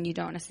 even when you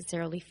don't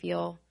necessarily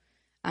feel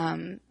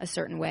a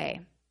certain way.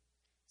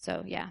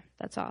 So, yeah,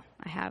 that's all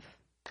I have.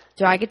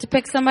 Do I get to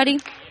pick somebody?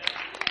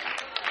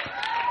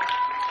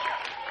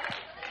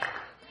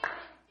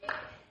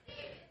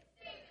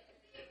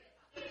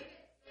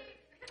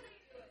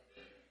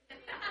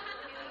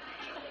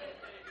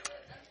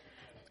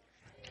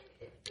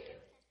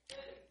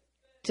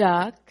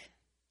 Duck,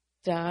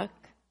 duck,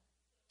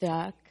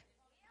 duck,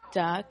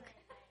 duck,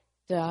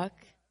 duck,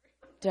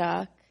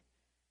 duck,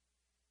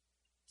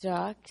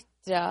 duck,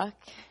 duck,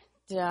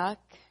 duck,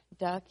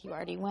 duck, you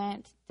already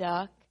went,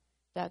 duck,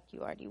 duck, you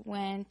already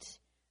went,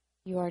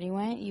 you already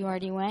went, you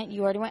already went,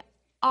 you already went,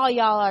 all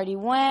y'all already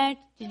went,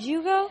 did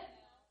you go?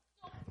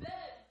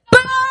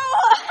 Gosh.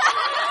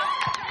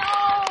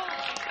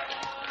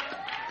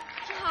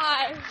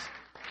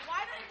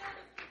 Why did I know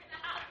this was going to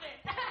happen?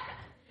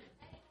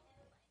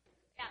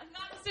 Yeah,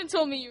 Madison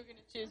told me you were going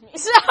to choose me.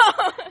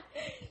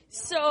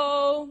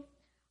 So,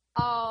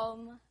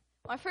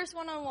 my first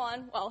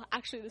one-on-one, well,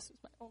 actually this was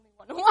my only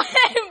one-on-one,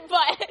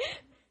 but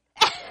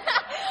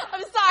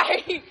I'm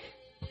sorry.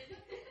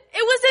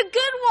 It was a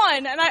good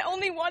one, and I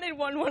only wanted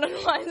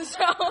one-on-one,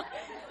 so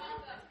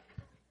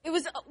it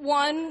was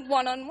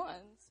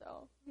one-on-one,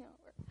 so,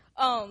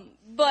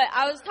 but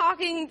I was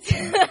talking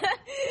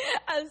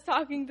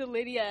to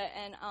Lydia,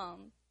 and I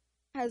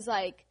was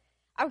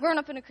I've grown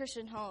up in a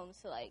Christian home,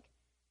 so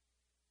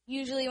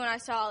usually when I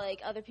saw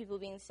other people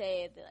being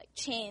saved, they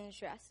changed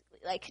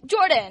drastically,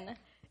 Jordan,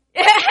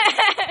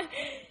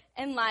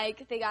 and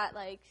they got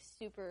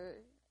super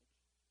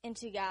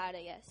into God,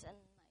 I guess. And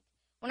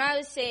when I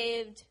was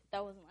saved,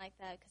 that wasn't like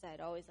that because I had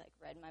always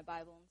read my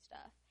Bible and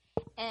stuff.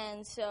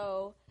 And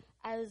so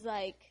I was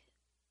I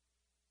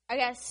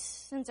guess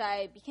since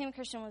I became a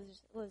Christian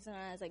was when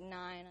I was 9.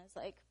 I was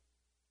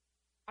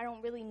I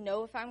don't really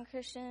know if I'm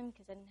Christian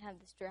because I didn't have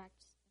this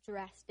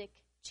drastic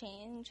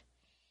change.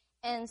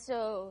 And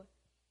so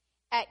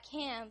at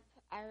camp,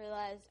 I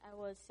realized I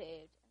was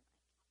saved.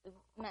 It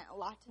meant a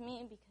lot to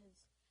me because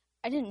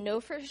I didn't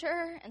know for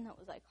sure, and that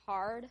was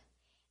hard.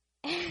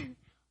 And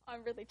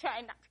I'm really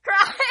trying not to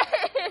cry.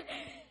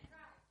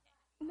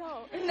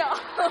 No.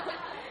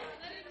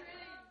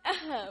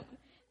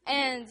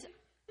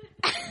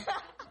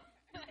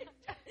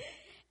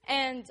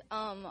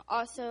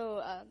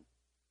 Also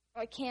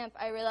at camp,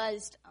 I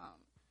realized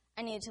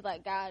I needed to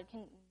let God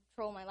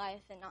control my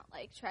life and not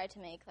try to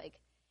make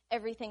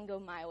everything go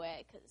my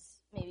way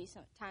because maybe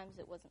sometimes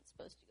it wasn't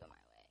supposed to go my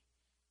way.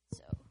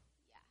 So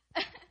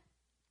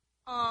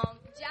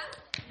yeah.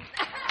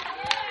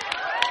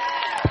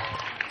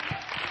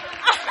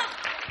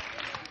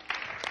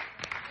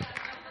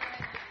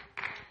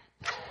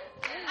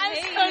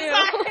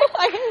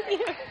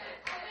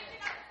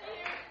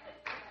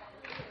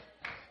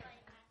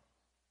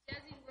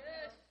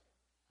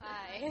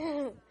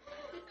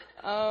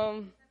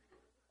 I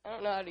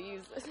don't know how to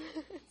use this.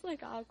 It's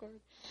like awkward.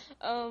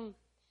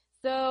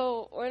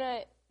 So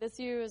this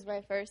year was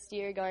my first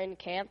year going to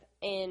camp,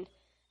 and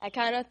I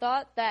kind of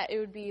thought that it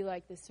would be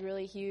like this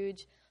really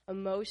huge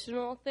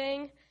emotional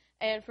thing.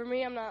 And for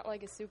me, I'm not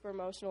like a super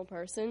emotional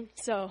person,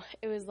 so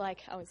it was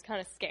like I was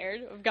kind of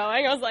scared of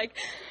going. I was like,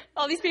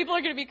 all these people are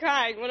going to be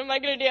crying. What am I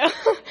going to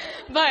do?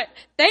 But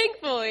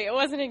thankfully, it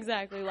wasn't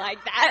exactly like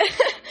that.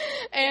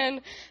 And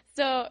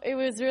so it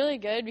was really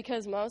good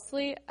because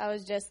mostly I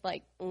was just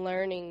like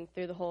learning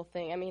through the whole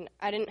thing. I mean,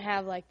 I didn't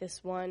have like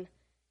this one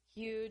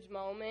huge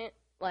moment.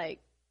 Like,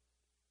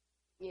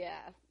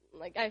 yeah,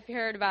 like I've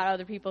heard about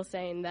other people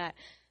saying that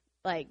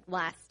like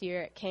last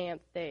year at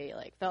camp they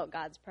like felt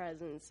God's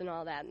presence and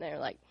all that, and they're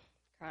like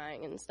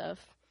crying and stuff.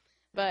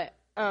 But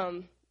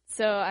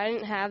so I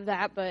didn't have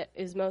that, but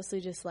it was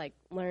mostly just like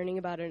learning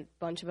about a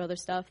bunch of other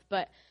stuff.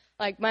 But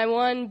like my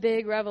one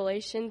big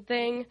revelation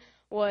thing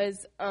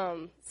was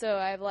so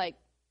I have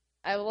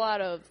a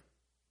lot of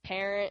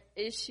parent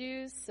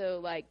issues, so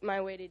like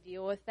my way to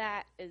deal with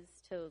that is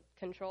to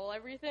control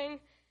everything.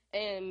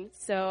 And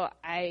so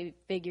I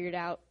figured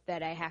out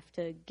that I have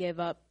to give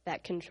up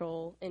that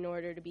control in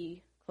order to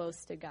be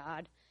close to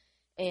God.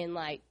 And,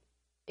 like,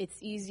 it's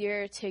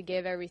easier to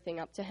give everything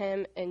up to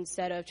Him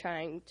instead of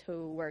trying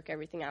to work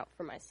everything out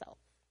for myself.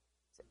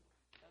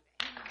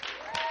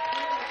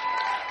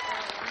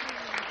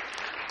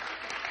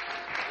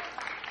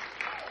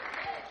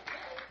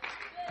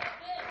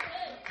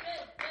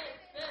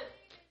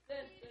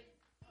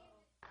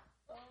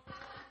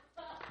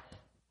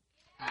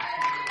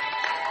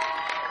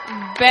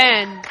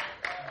 Ben.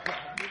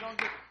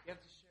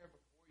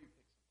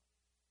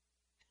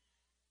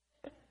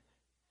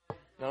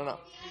 No.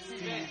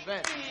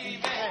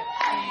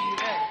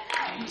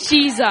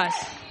 Jesus.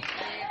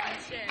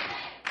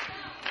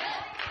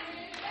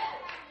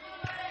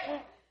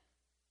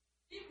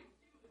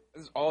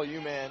 This is all you,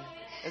 man.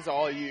 This is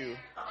all you.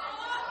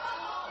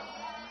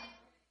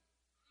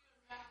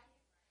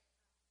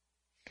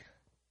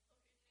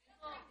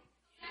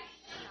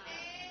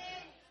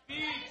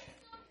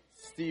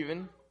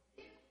 Steven.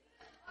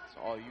 It's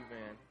all you,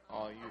 man.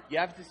 All you. You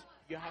have to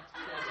share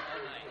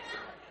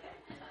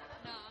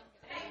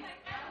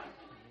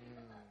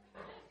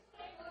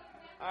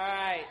All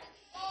right.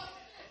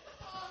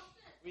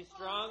 We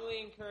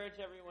strongly encourage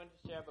everyone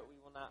to share, but we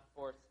will not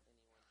force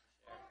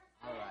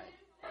anyone to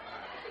share.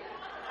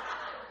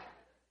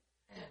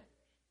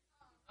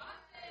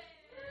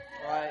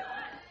 All right.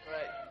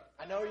 Right.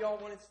 I know y'all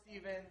wanted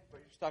Steven, but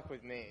you're stuck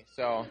with me,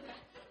 so.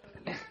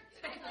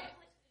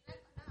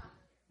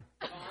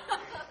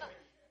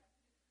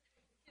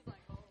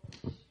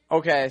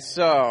 Okay,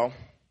 so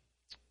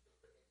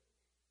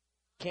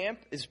camp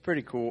is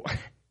pretty cool.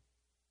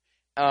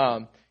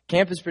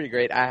 Camp is pretty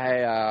great.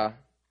 I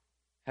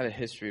have a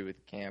history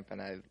with camp,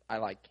 and I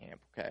like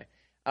camp. Okay,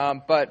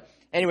 but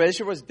anyway, this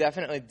year was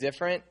definitely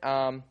different.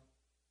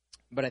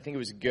 But I think it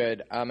was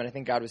good, and I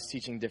think God was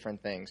teaching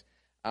different things.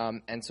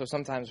 And so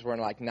sometimes we're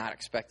like not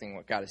expecting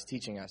what God is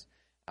teaching us,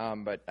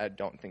 but I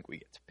don't think we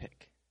get to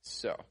pick.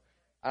 So,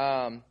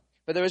 but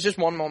there was just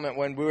one moment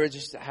when we were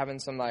just having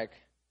some like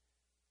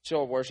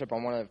chill worship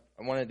on one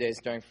of the days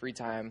during free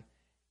time,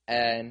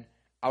 and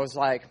I was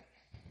like,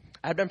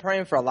 I had been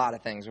praying for a lot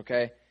of things,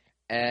 okay,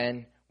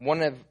 and one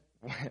of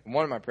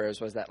my prayers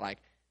was that like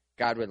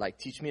God would like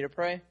teach me to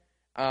pray,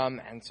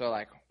 and so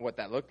like what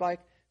that looked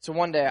like. So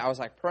one day I was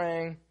like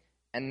praying,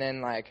 and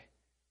then like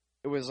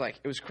it was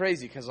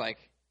crazy because like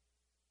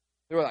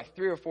there were like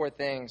 3 or 4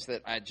 things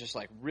that I just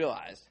like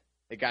realized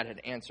that God had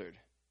answered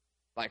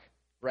like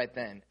right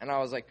then, and I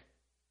was like,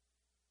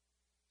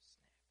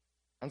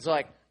 and so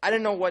like I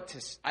didn't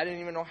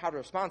even know how to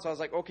respond. So I was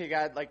like, okay,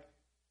 God, like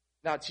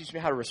now teach me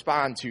how to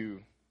respond to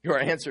your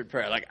answered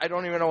prayer. Like I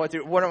don't even know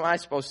what am I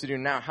supposed to do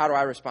now? How do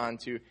I respond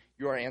to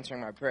your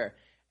answering my prayer?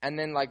 And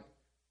then like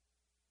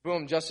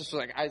boom, justice was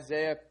like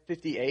Isaiah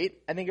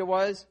 58, I think it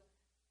was,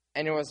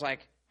 and it was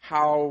like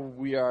how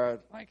we are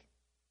like,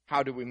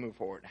 how do we move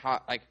forward? How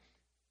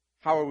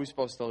are we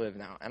supposed to live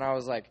now? And I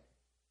was like,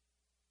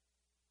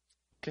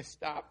 okay,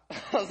 stop.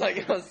 I was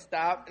like,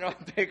 stop, and I'll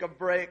take a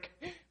break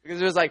because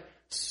there was like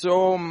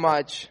so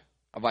much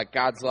of like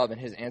God's love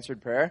and His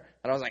answered prayer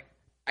that I was like,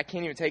 I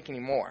can't even take any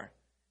more.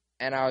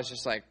 And I was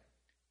just like,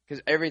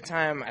 because every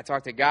time I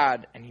talked to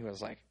God, and He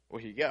was like, well,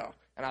 here you go,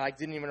 and I like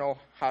didn't even know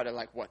how to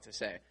like what to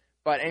say.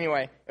 But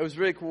anyway, it was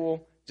really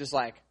cool, just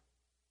like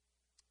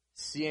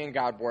seeing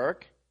God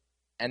work,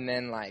 and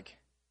then like,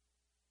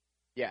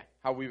 yeah,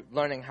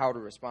 learning how to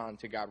respond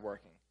to God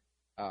working.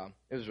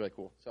 It was really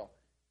cool. So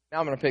now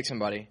I'm gonna pick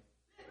somebody.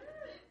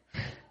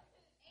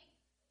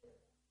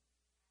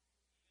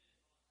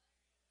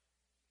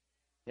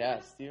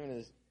 Yeah, Steven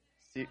is.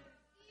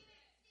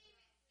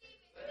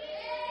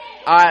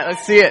 All right,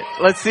 let's see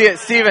it,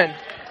 Steven.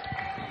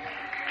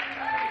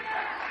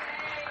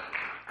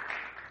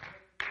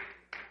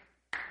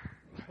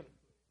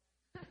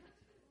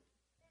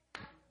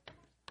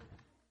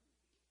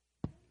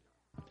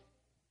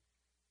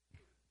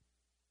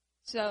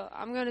 So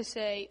I'm going to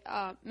say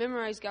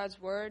memorize God's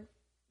word,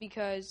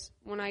 because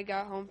when I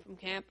got home from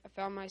camp, I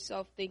found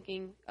myself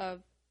thinking of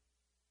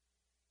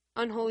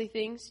unholy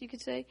things, you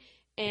could say,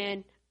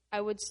 and I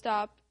would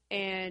stop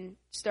and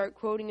start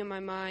quoting in my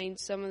mind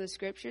some of the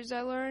scriptures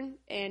I learned,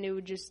 and it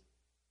would just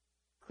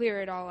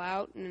clear it all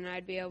out, and then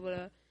I'd be able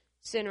to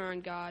center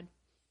on God.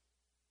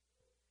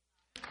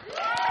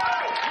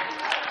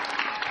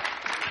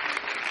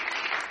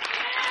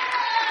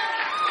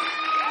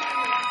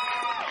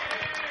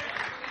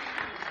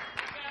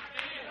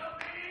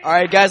 All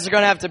right, guys, you're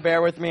going to have to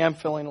bear with me. I'm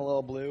feeling a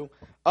little blue.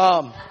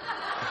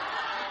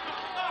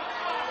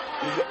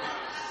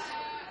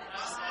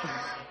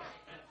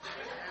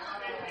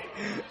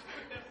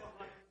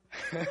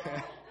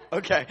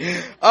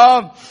 Okay.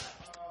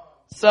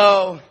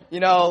 So,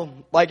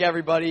 like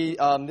everybody,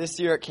 this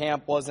year at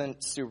camp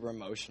wasn't super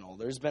emotional.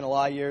 There's been a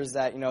lot of years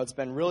that, it's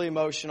been really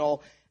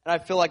emotional, and I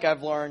feel like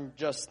I've learned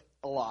just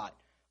a lot.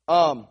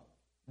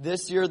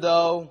 This year,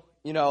 though,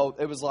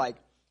 it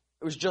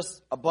was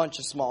just a bunch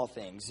of small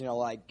things,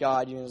 like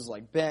God, was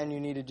like, Ben,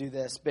 you need to do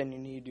this, Ben, you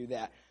need to do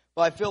that.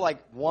 But I feel like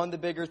one of the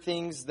bigger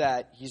things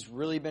that he's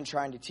really been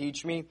trying to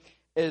teach me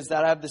is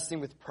that I have this thing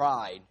with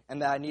pride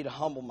and that I need to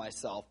humble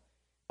myself.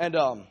 And,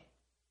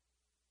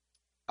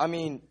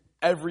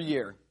 every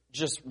year,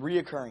 just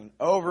reoccurring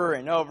over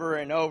and over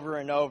and over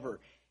and over.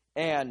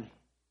 And,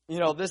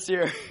 this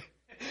year,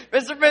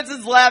 Mr.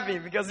 Vincent's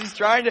laughing because he's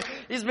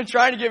been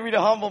trying to get me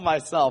to humble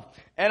myself.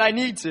 And I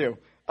need to.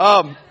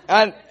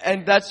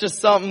 And that's just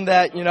something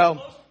that,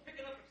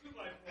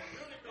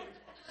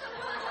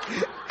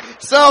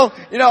 so,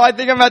 I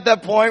think I'm at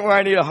that point where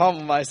I need to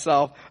humble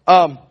myself.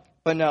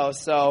 But no,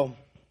 so,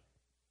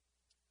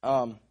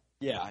 I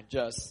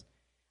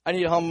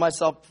need to humble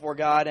myself before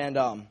God, and,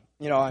 I'm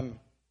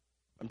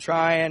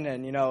trying,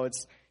 and,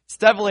 it's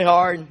definitely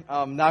hard.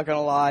 I'm not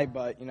gonna lie,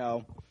 but,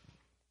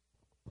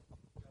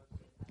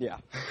 yeah.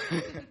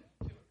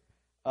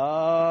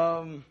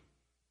 Oh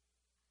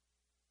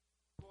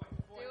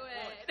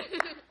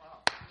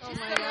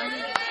my God.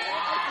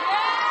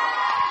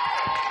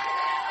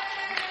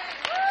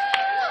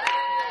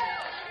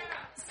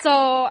 So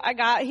I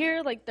got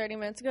here like 30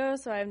 minutes ago,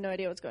 so I have no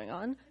idea what's going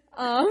on.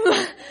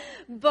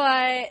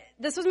 But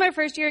this was my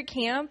first year at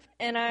camp,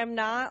 and I'm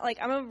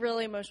a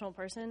really emotional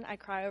person. I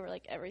cry over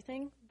like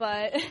everything,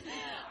 but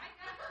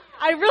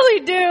I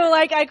really do.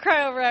 I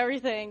cry over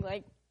everything.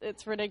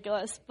 It's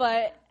ridiculous.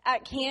 But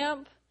at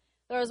camp,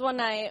 there was one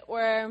night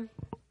where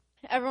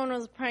everyone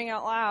was praying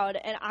out loud,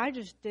 and I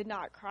just did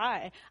not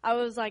cry. I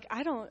was like,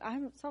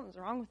 something's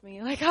wrong with me.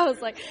 I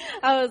was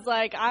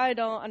like, I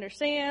don't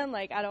understand.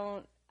 I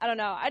don't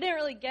know. I didn't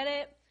really get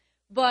it,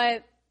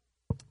 but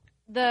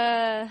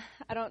I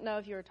don't know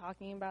if you were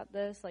talking about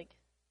this,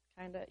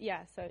 kind of,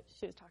 yeah, so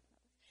she was talking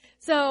about it.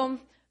 So,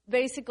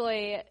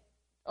 basically,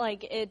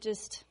 it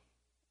just,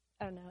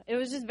 I don't know, it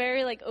was just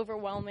very,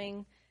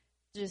 overwhelming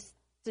just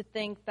to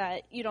think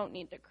that you don't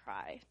need to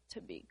cry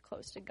to be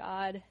close to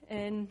God,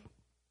 and,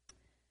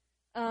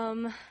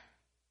 I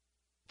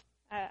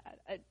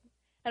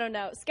don't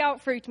know.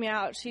 Scout freaked me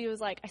out. She was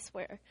like, I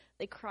swear,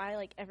 they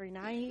cry every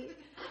night.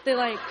 They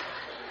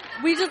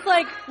we just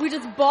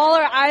bawl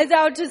our eyes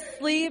out to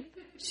sleep.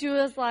 She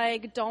was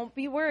like, don't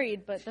be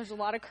worried, but there's a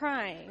lot of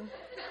crying.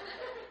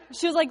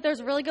 She was like,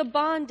 there's really good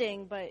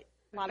bonding, but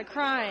a lot of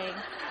crying.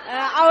 And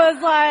I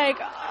was like,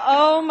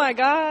 oh my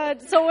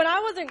God. So when I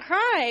wasn't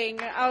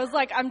crying, I was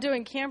like, I'm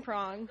doing camp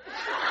wrong.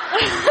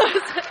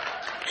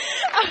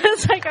 I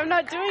was like, I'm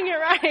not doing it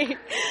right.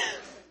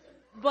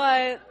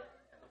 But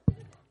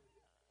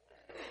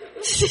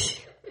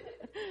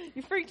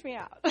you freaked me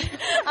out.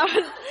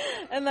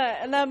 And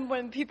then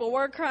when people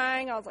were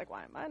crying, I was like,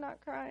 why am I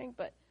not crying?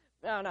 But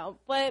I don't know.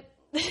 But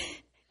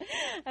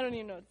I don't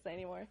even know what to say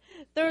anymore.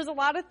 There was a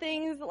lot of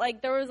things,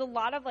 there was a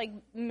lot of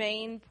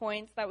main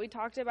points that we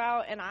talked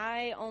about, and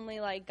I only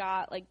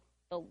got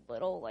the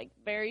little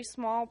very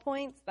small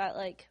points that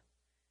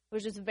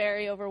was just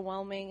very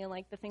overwhelming, and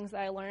the things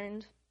that I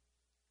learned.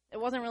 It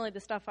wasn't really the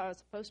stuff I was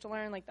supposed to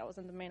learn, that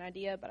wasn't the main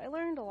idea, but I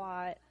learned a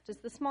lot,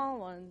 just the small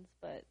ones,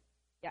 but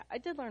yeah, I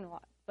did learn a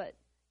lot, but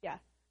yeah,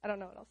 I don't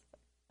know what else to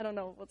say. I don't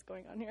know what's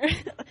going on here.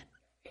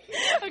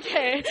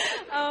 Okay,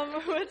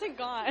 what's it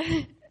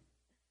gone?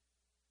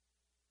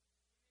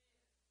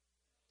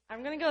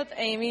 I'm gonna go with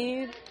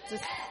Amy,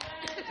 just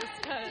because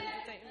it's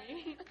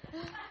Amy.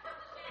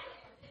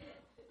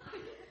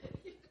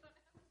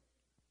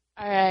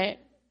 All right,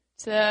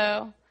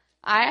 so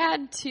I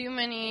had too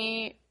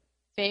many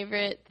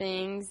favorite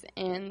things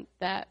and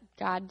that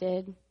God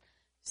did.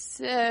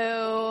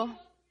 So,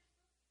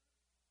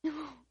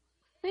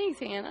 thanks,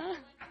 Hannah.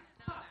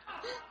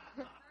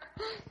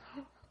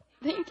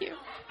 Thank you.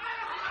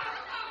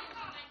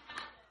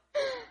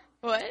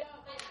 What?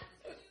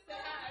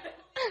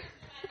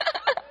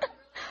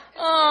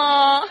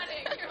 Aww.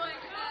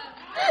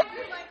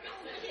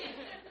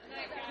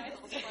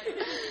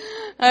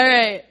 All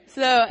right.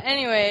 So,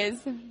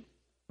 anyways,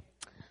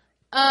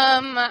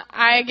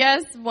 I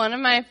guess one of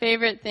my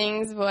favorite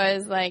things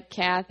was,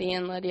 Kathy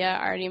and Lydia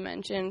already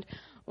mentioned,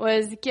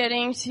 was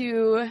getting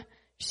to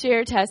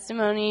share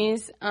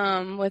testimonies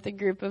with a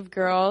group of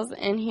girls,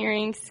 and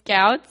hearing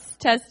Scout's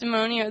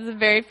testimony. It was the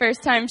very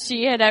first time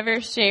she had ever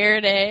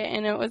shared it,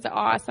 and it was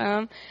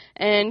awesome.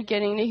 And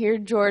getting to hear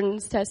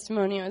Jordan's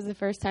testimony, it was the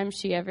first time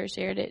she ever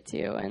shared it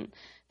too, and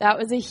that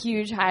was a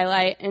huge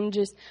highlight. And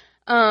just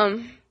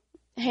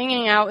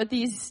hanging out with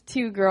these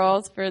two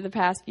girls for the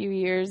past few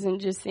years and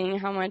just seeing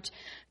how much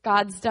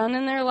God's done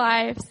in their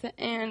lives,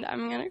 and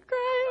I'm gonna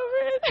cry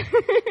over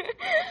it.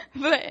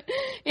 But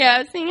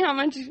yeah, seeing how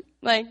much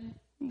like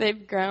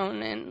they've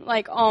grown, and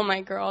like all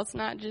my girls,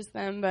 not just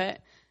them, but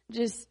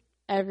just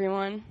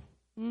everyone.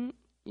 You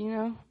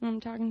know who I'm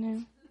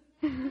talking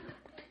to.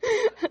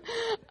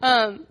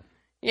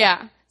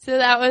 Yeah, so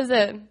that was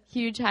a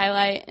huge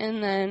highlight.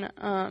 And then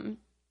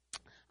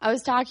I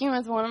was talking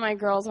with one of my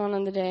girls one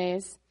of the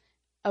days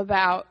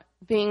about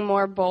being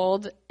more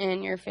bold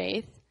in your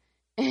faith,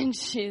 and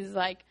she's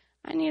like,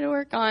 I need to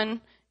work on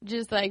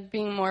just like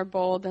being more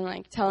bold and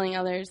like telling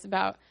others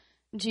about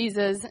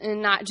Jesus,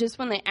 and not just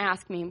when they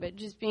ask me, but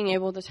just being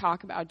able to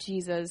talk about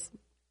Jesus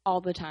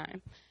all the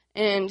time.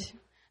 And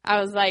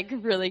I was like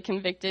really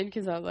convicted,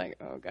 because I was like,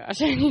 oh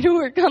gosh, I need to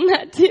work on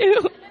that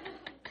too.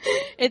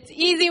 It's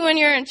easy when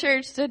you're in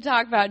church to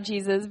talk about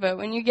Jesus, but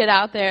when you get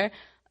out there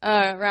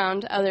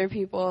around other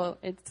people,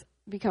 it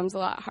becomes a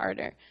lot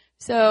harder.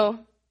 So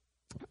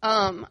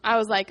I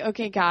was like,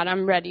 okay, God,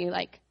 I'm ready.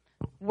 Like,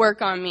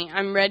 work on me.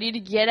 I'm ready to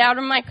get out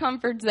of my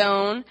comfort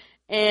zone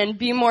and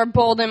be more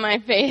bold in my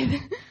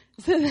faith.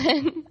 So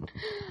then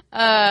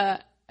I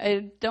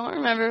don't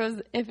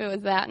remember if it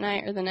was that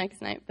night or the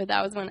next night, but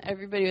that was when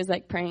everybody was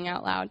like praying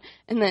out loud.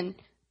 And then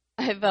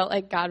I felt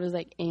like God was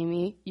like,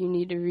 Amy, you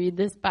need to read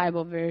this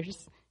Bible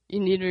verse. You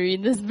need to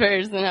read this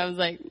verse. And I was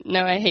like,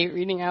 no, I hate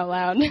reading out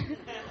loud.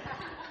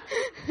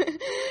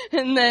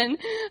 And then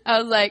I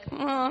was like,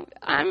 well,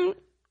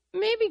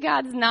 maybe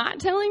God's not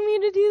telling me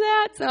to do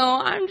that, so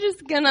I'm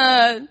just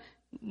gonna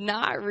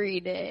not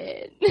read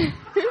it.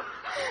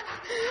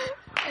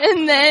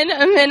 And then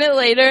a minute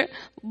later,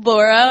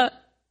 Laura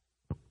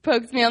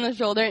pokes me on the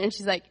shoulder, and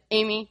she's like,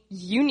 Amy,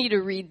 you need to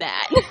read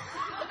that. And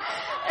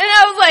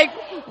I was like,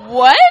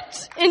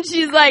 what? And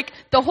she's like,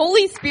 the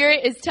Holy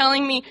Spirit is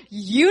telling me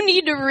you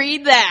need to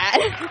read that.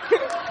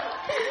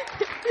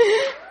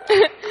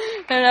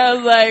 And I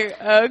was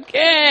like,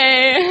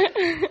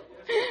 okay.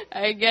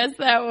 I guess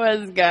that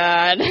was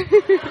God.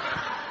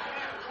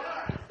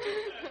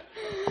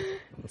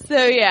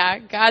 So yeah,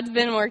 God's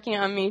been working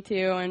on me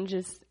too, and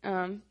just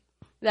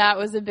that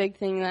was a big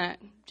thing that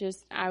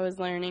just I was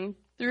learning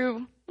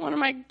through one of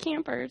my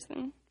campers,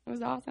 and it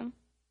was awesome.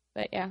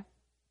 But yeah,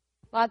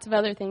 lots of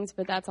other things,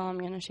 but that's all I'm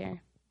going to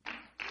share.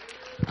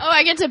 Oh,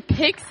 I get to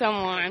pick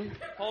someone.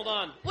 Hold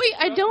on. Wait,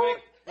 I don't.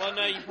 Quick. Well,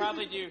 no, you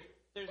probably do.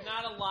 There's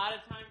not a lot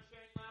of time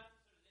sharing left,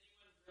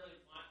 so does anyone really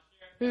want to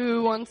share?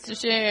 Who wants to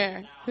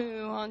share?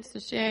 Who wants to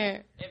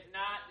share? If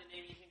not, then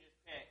maybe you can just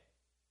pick.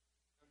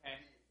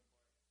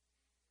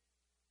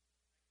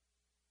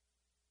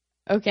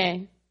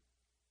 Okay.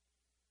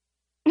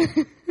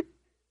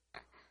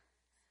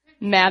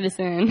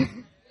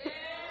 Madison.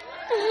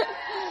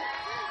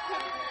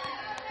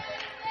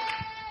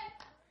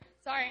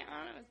 Sorry,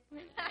 Anna was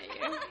pointing at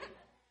you.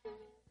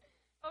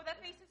 Oh, that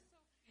face is so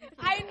cute.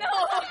 I know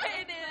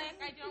it is.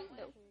 I don't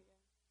know.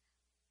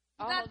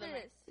 I'll got hold the mic.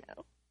 this.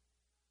 No.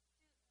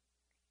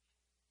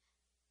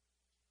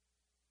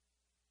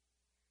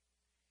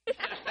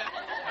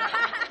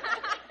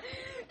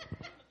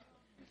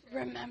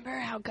 Remember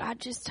how God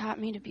just taught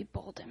me to be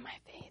bold in my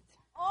faith.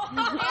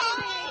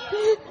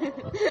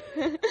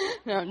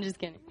 No, I'm just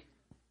kidding.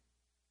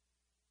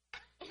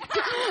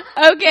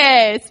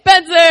 Okay,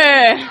 Spencer.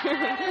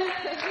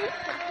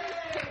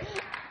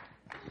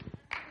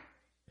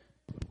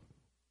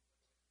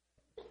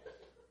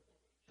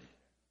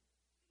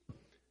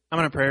 I'm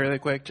going to pray really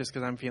quick just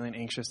because I'm feeling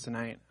anxious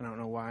tonight. I don't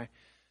know why.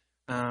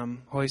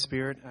 Holy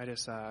Spirit,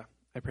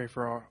 I pray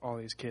for all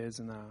these kids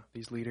and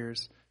these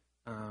leaders.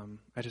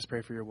 I just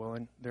pray for your will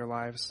in their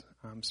lives.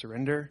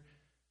 Surrender.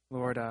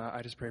 Lord,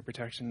 I just pray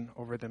protection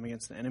over them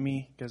against the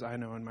enemy, because I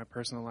know in my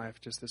personal life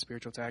just the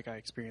spiritual attack I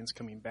experienced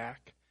coming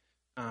back.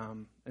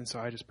 And so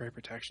I just pray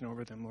protection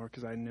over them, Lord,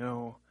 because I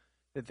know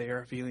that they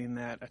are feeling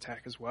that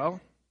attack as well.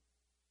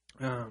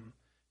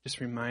 Just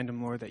remind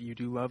them, Lord, that you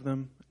do love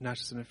them, not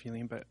just in a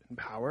feeling, but in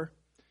power.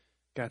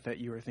 God, that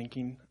you are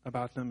thinking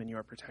about them and you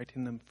are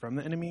protecting them from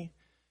the enemy.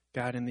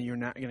 God, and that you're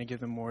not going to give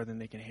them more than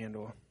they can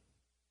handle.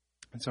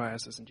 And so I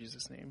ask this in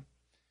Jesus' name.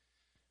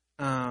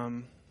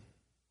 Mine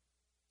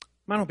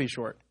will be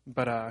short,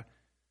 but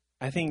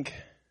I think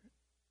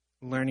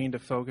learning to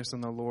focus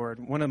on the Lord,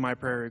 one of my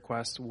prayer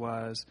requests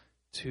was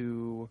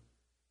to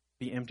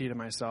be empty to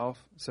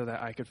myself so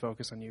that I could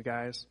focus on you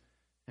guys.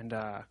 And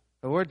the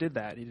Lord did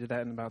that. He did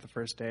that in about the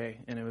first day,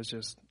 and it was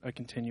just a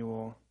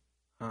continual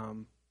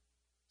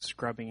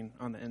scrubbing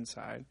on the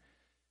inside.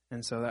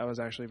 And so that was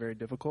actually very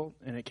difficult,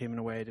 and it came in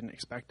a way I didn't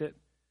expect it.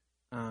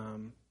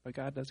 But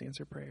God does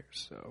answer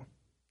prayers, so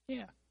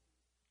yeah.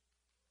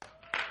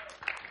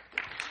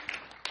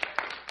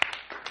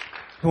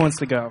 Who wants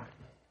to go?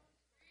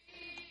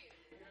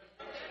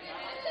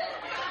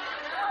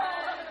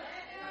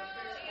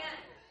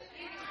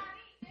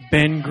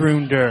 Ben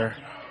Grunder.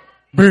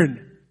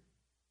 Ben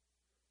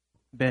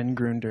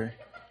Grunder.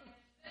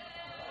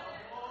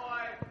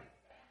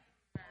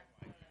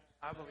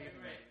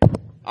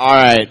 All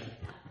right.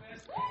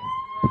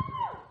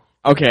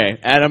 Okay,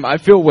 Adam, I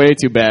feel way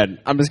too bad.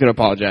 I'm just going to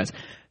apologize.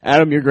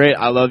 Adam, you're great.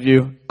 I love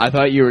you. I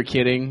thought you were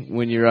kidding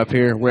when you're up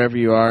here, wherever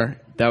you are.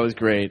 That was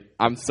great.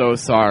 I'm so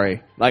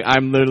sorry. Like,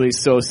 I'm literally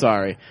so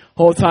sorry.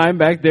 Whole time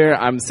back there,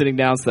 I'm sitting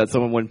down so that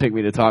someone wouldn't pick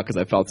me to talk because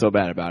I felt so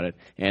bad about it.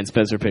 And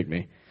Spencer picked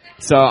me.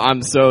 So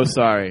I'm so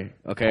sorry.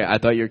 Okay, I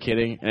thought you were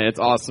kidding. And it's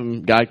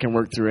awesome. God can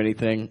work through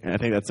anything. And I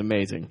think that's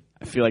amazing.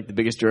 I feel like the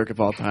biggest jerk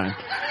of all time.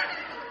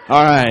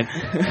 All right.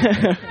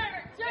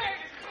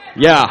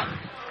 Yeah.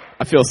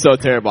 I feel so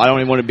terrible. I don't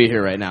even want to be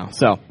here right now.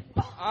 So,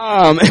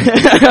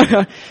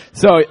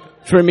 so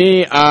for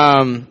me,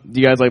 do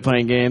you guys like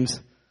playing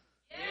games?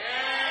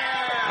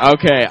 Yeah.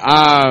 Okay.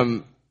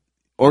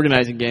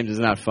 Organizing games is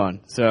not fun.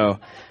 So,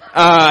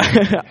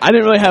 I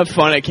didn't really have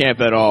fun at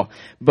camp at all.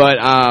 But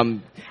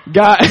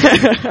God,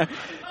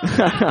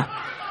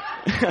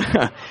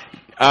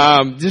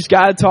 just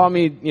God taught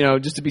me,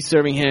 just to be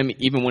serving Him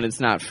even when it's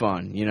not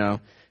fun.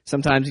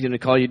 Sometimes He's going to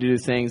call you to do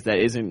things that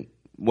isn't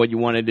what you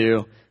want to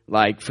do.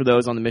 Like for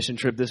those on the mission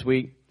trip this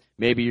week,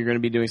 maybe you're going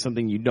to be doing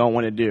something you don't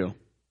want to do,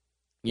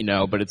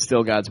 but it's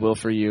still God's will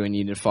for you and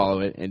you need to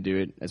follow it and do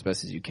it as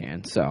best as you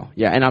can. So,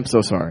 yeah, and I'm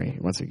so sorry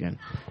once again.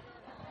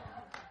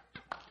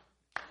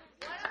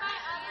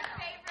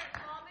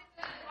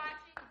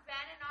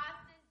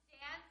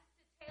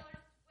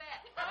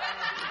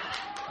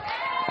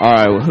 All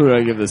right, well, who do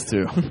I give this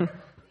to?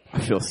 I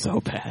feel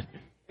so bad.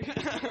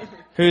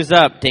 Who's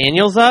up?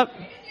 Daniel's up?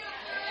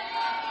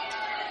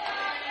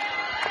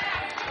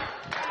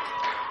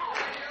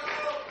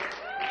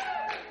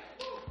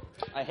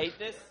 I hate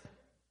this.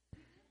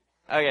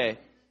 Okay,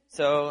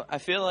 so I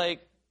feel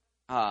like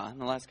in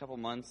the last couple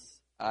months,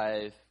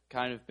 I've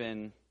kind of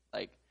been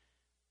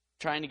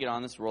trying to get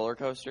on this roller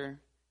coaster,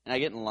 and I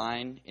get in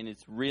line, and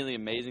it's really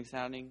amazing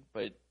sounding,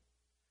 but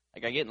I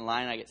get in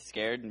line, I get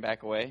scared and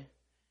back away.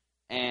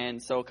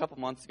 And so a couple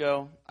months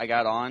ago, I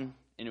got on,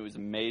 and it was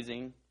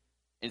amazing.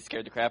 It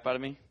scared the crap out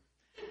of me.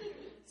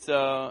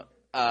 So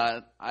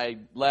I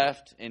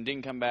left and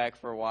didn't come back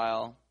for a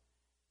while,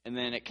 and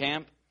then at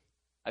camp,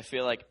 I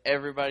feel like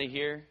everybody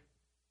here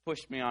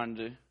pushed me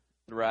onto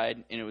the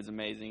ride, and it was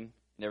amazing,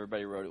 and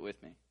everybody rode it with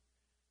me.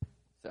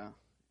 So,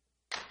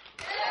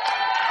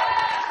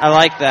 I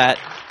like that.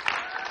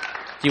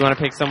 Do you want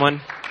to pick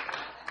someone?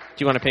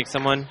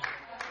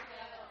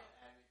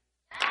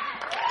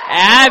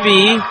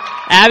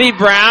 Abby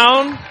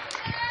Brown.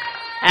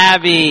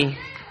 Abby,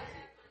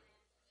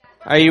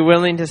 are you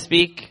willing to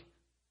speak?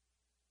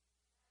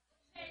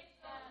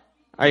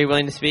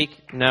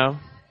 No?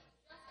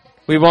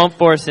 We won't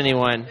force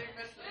anyone.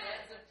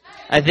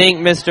 I think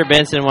Mr.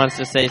 Benson wants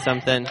to say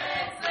something.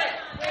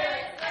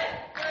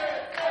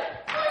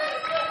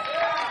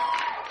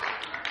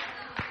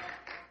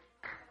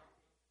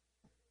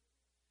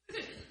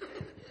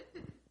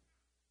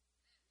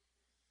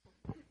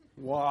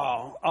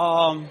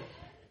 Wow.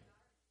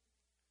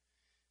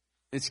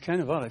 It's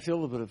kind of odd. I feel a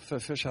little bit of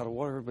fish out of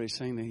water. Everybody's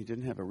saying that he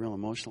didn't have a real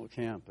emotional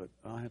camp, but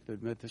I have to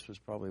admit this was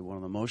probably one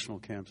of the emotional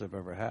camps I've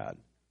ever had.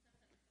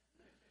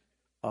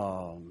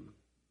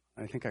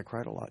 I think I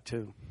cried a lot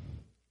too.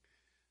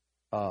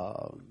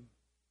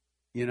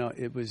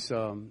 It was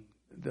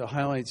the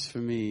highlights for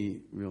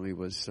me really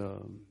was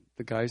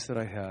the guys that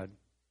I had,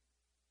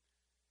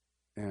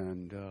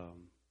 and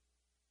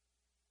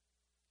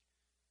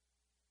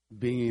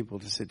being able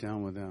to sit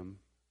down with them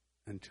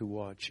and to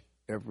watch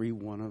every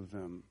one of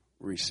them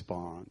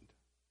respond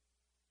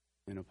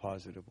in a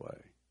positive way,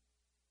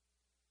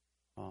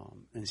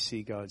 and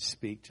see God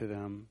speak to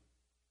them,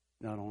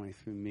 not only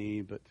through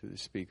me, but through the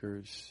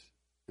speakers,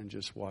 and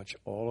just watch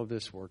all of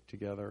this work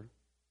together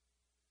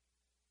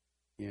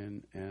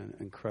in an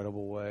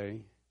incredible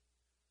way.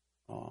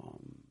 I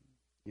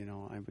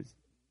was,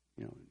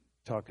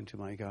 talking to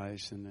my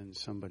guys, and then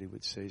somebody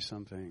would say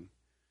something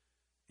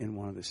in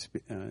one of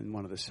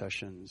the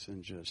sessions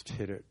and just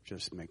hit it,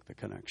 just make the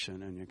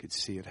connection, and you could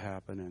see it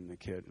happen, and the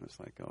kid was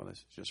like, "Oh, this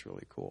is just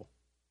really cool."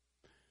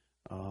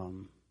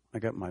 I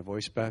got my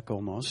voice back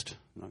almost,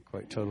 not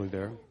quite totally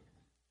there.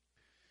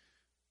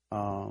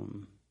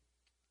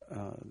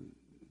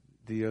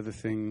 The other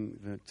thing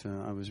that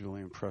I was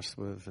really impressed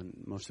with, and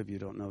most of you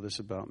don't know this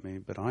about me,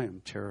 but I am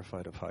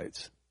terrified of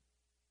heights.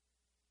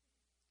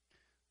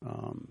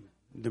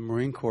 The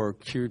Marine Corps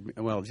cured me.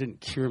 Well, it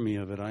didn't cure me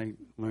of it. I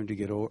learned to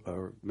get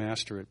or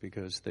master it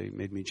because they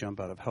made me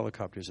jump out of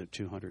helicopters at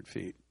 200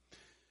 feet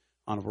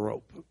on a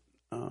rope.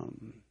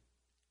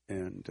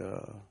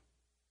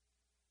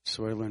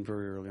 So I learned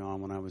very early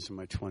on when I was in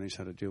my 20s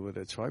how to deal with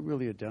it. So I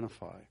really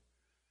identify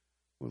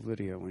with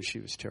Lydia when she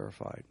was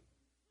terrified.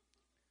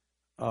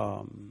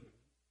 And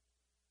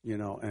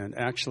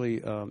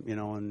actually,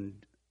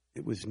 and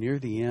it was near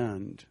the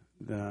end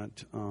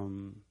that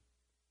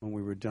when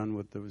we were done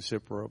with the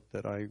zip rope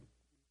that I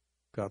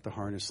got the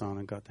harness on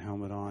and got the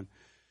helmet on,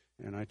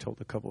 and I told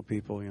a couple of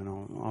people,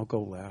 I'll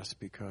go last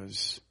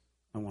because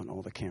I want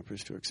all the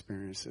campers to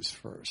experience this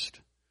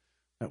first.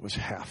 That was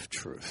half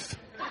truth.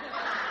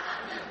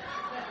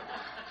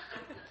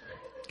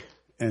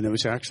 And it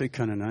was actually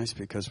kind of nice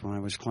because when I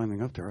was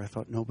climbing up there, I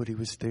thought nobody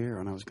was there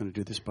and I was going to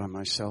do this by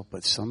myself,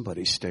 but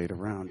somebody stayed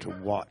around to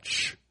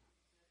watch.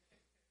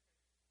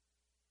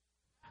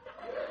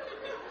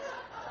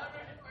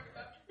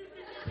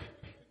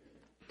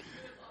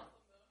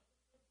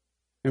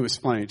 It was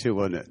funny too,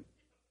 wasn't it?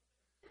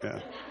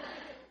 Yeah.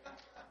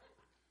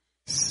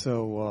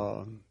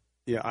 So,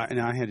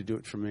 I had to do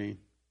it for me.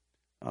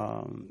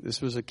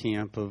 This was a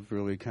camp of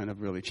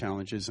really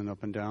challenges and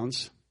up and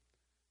downs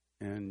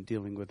and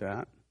dealing with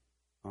that.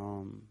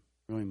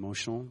 Really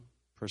emotional,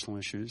 personal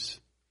issues,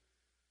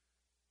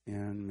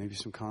 and maybe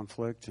some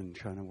conflict and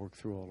trying to work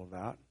through all of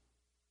that.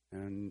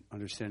 And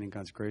understanding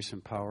God's grace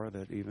and power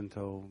that even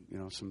though,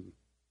 some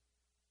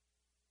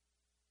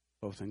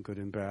both in good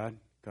and bad,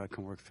 God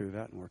can work through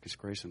that and work His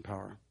grace and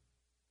power.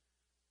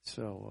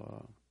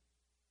 So,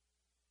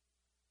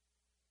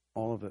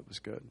 all of it was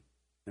good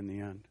in the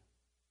end.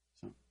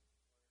 So.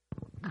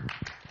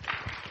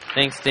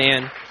 Thanks,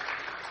 Dan.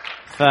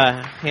 If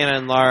Hannah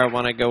and Laura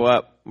want to go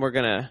up, we're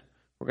gonna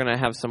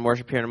have some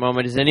worship here in a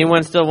moment. Does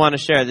anyone still want to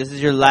share? This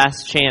is your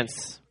last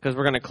chance because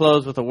we're gonna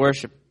close with a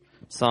worship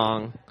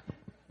song.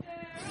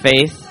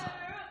 Faith.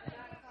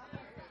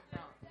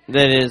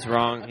 That is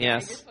wrong.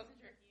 Yes.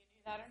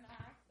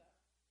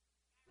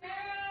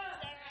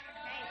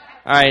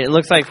 All right. It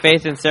looks like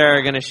Faith and Sarah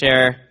are gonna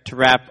share to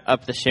wrap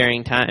up the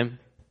sharing time.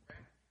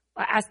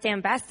 Well, I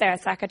stand back there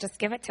so I could just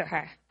give it to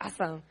her.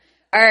 Awesome.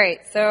 All right.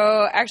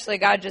 So actually,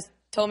 God just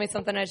told me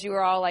something as you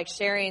were all like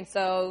sharing.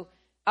 So,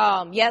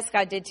 yes,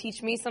 God did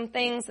teach me some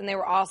things and they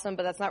were awesome,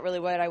 but that's not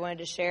really what I wanted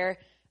to share.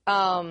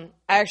 I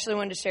actually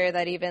wanted to share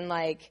that even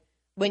like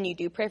when you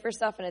do pray for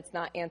stuff and it's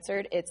not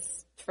answered,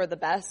 it's for the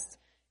best.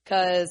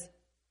 Cause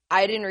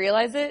I didn't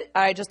realize it.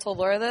 I just told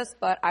Laura this,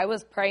 but I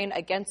was praying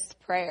against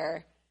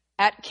prayer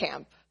at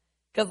camp.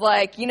 Cause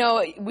like,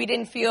 we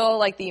didn't feel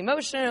like the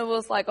emotion. It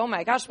was like, oh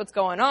my gosh, what's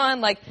going on?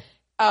 Like,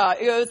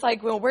 it was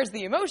like, well, where's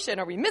the emotion?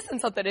 Are we missing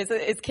something?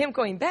 Is camp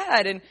going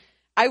bad? And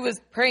I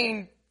was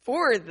praying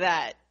for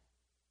that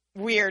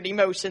weird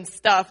emotion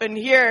stuff. And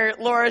here,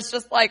 Laura's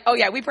just like, oh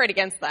yeah, we prayed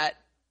against that.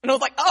 And I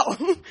was like,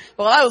 oh,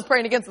 well, I was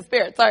praying against the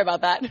Spirit. Sorry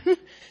about that.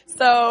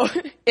 So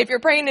if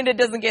you're praying and it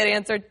doesn't get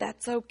answered,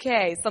 that's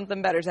okay.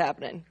 Something better's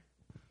happening.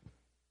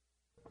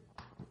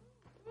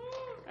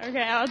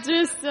 Okay, I'll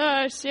just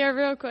share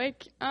real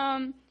quick.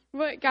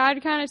 What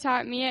God kind of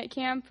taught me at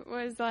camp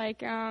was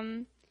like,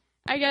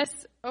 I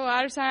guess a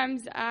lot of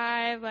times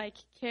I like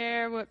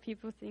care what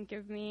people think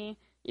of me,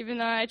 even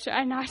though I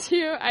try not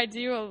to. I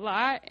do a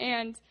lot,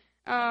 and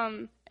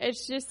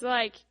it's just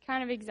like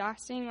kind of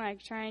exhausting,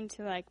 like trying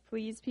to like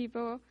please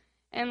people.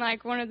 And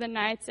like one of the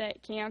nights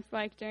at camp,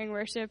 like during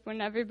worship,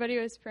 when everybody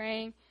was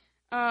praying,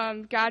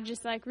 God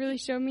just like really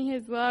showed me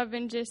His love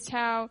and just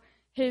how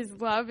His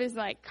love is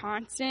like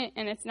constant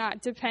and it's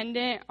not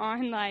dependent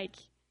on like,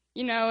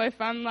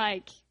 if I'm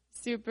like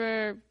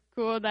super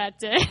cool that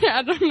day.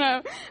 I don't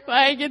know.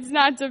 Like it's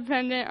not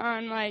dependent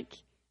on like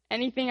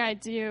anything I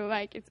do.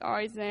 Like it's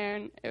always there,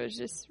 and it was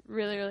just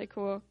really, really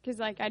cool. Cause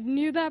like I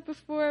knew that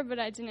before, but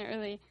I didn't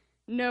really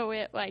know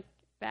it like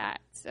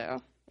that.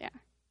 So yeah.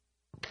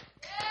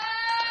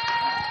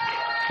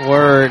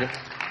 Word.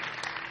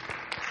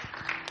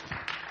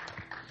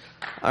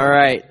 All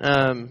right.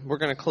 We're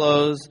going to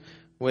close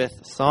with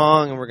a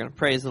song, and we're going to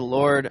praise the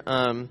Lord.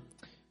 I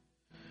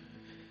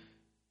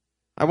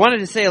wanted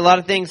to say a lot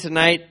of things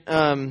tonight,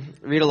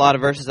 read a lot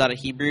of verses out of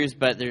Hebrews,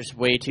 but there's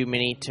way too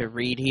many to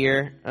read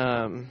here.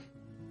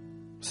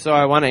 So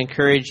I want to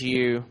encourage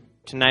you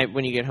tonight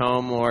when you get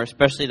home, or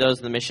especially those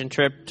on the mission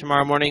trip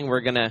tomorrow morning.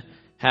 We're going to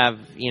have,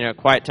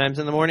 quiet times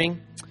in the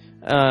morning.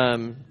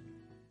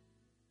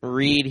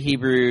 Read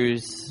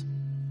Hebrews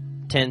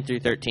 10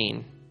 through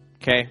 13.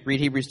 Okay? Read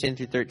Hebrews 10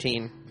 through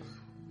 13.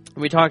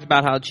 We talked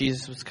about how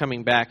Jesus was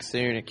coming back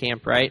soon at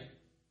camp, right?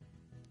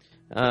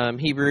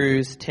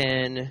 Hebrews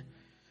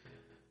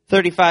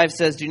 10:35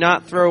 says, "Do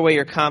not throw away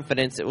your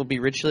confidence. It will be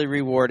richly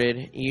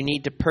rewarded. You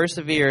need to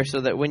persevere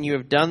so that when you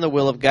have done the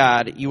will of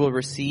God, you will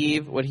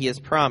receive what He has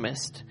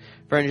promised.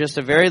 For in just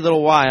a very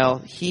little while,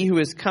 He who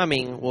is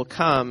coming will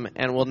come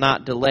and will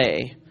not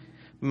delay.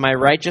 My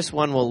righteous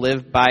one will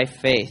live by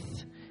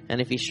faith, and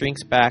if he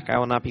shrinks back, I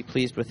will not be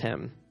pleased with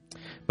him.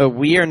 But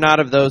we are not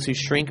of those who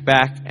shrink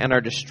back and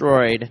are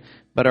destroyed,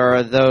 but are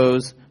of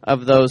those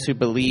who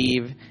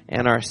believe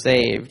and are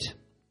saved."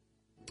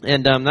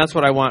 And that's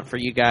what I want for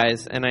you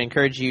guys. And I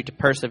encourage you to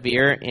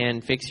persevere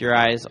and fix your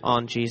eyes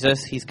on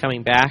Jesus. He's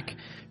coming back.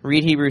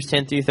 Read Hebrews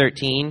 10 through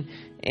 13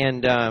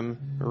 and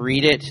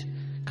read it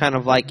kind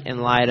of like in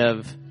light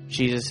of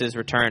Jesus'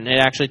 return. It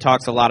actually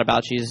talks a lot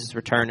about Jesus'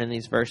 return in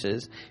these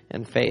verses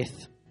and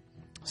faith.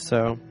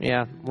 So,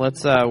 yeah,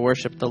 let's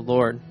worship the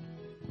Lord.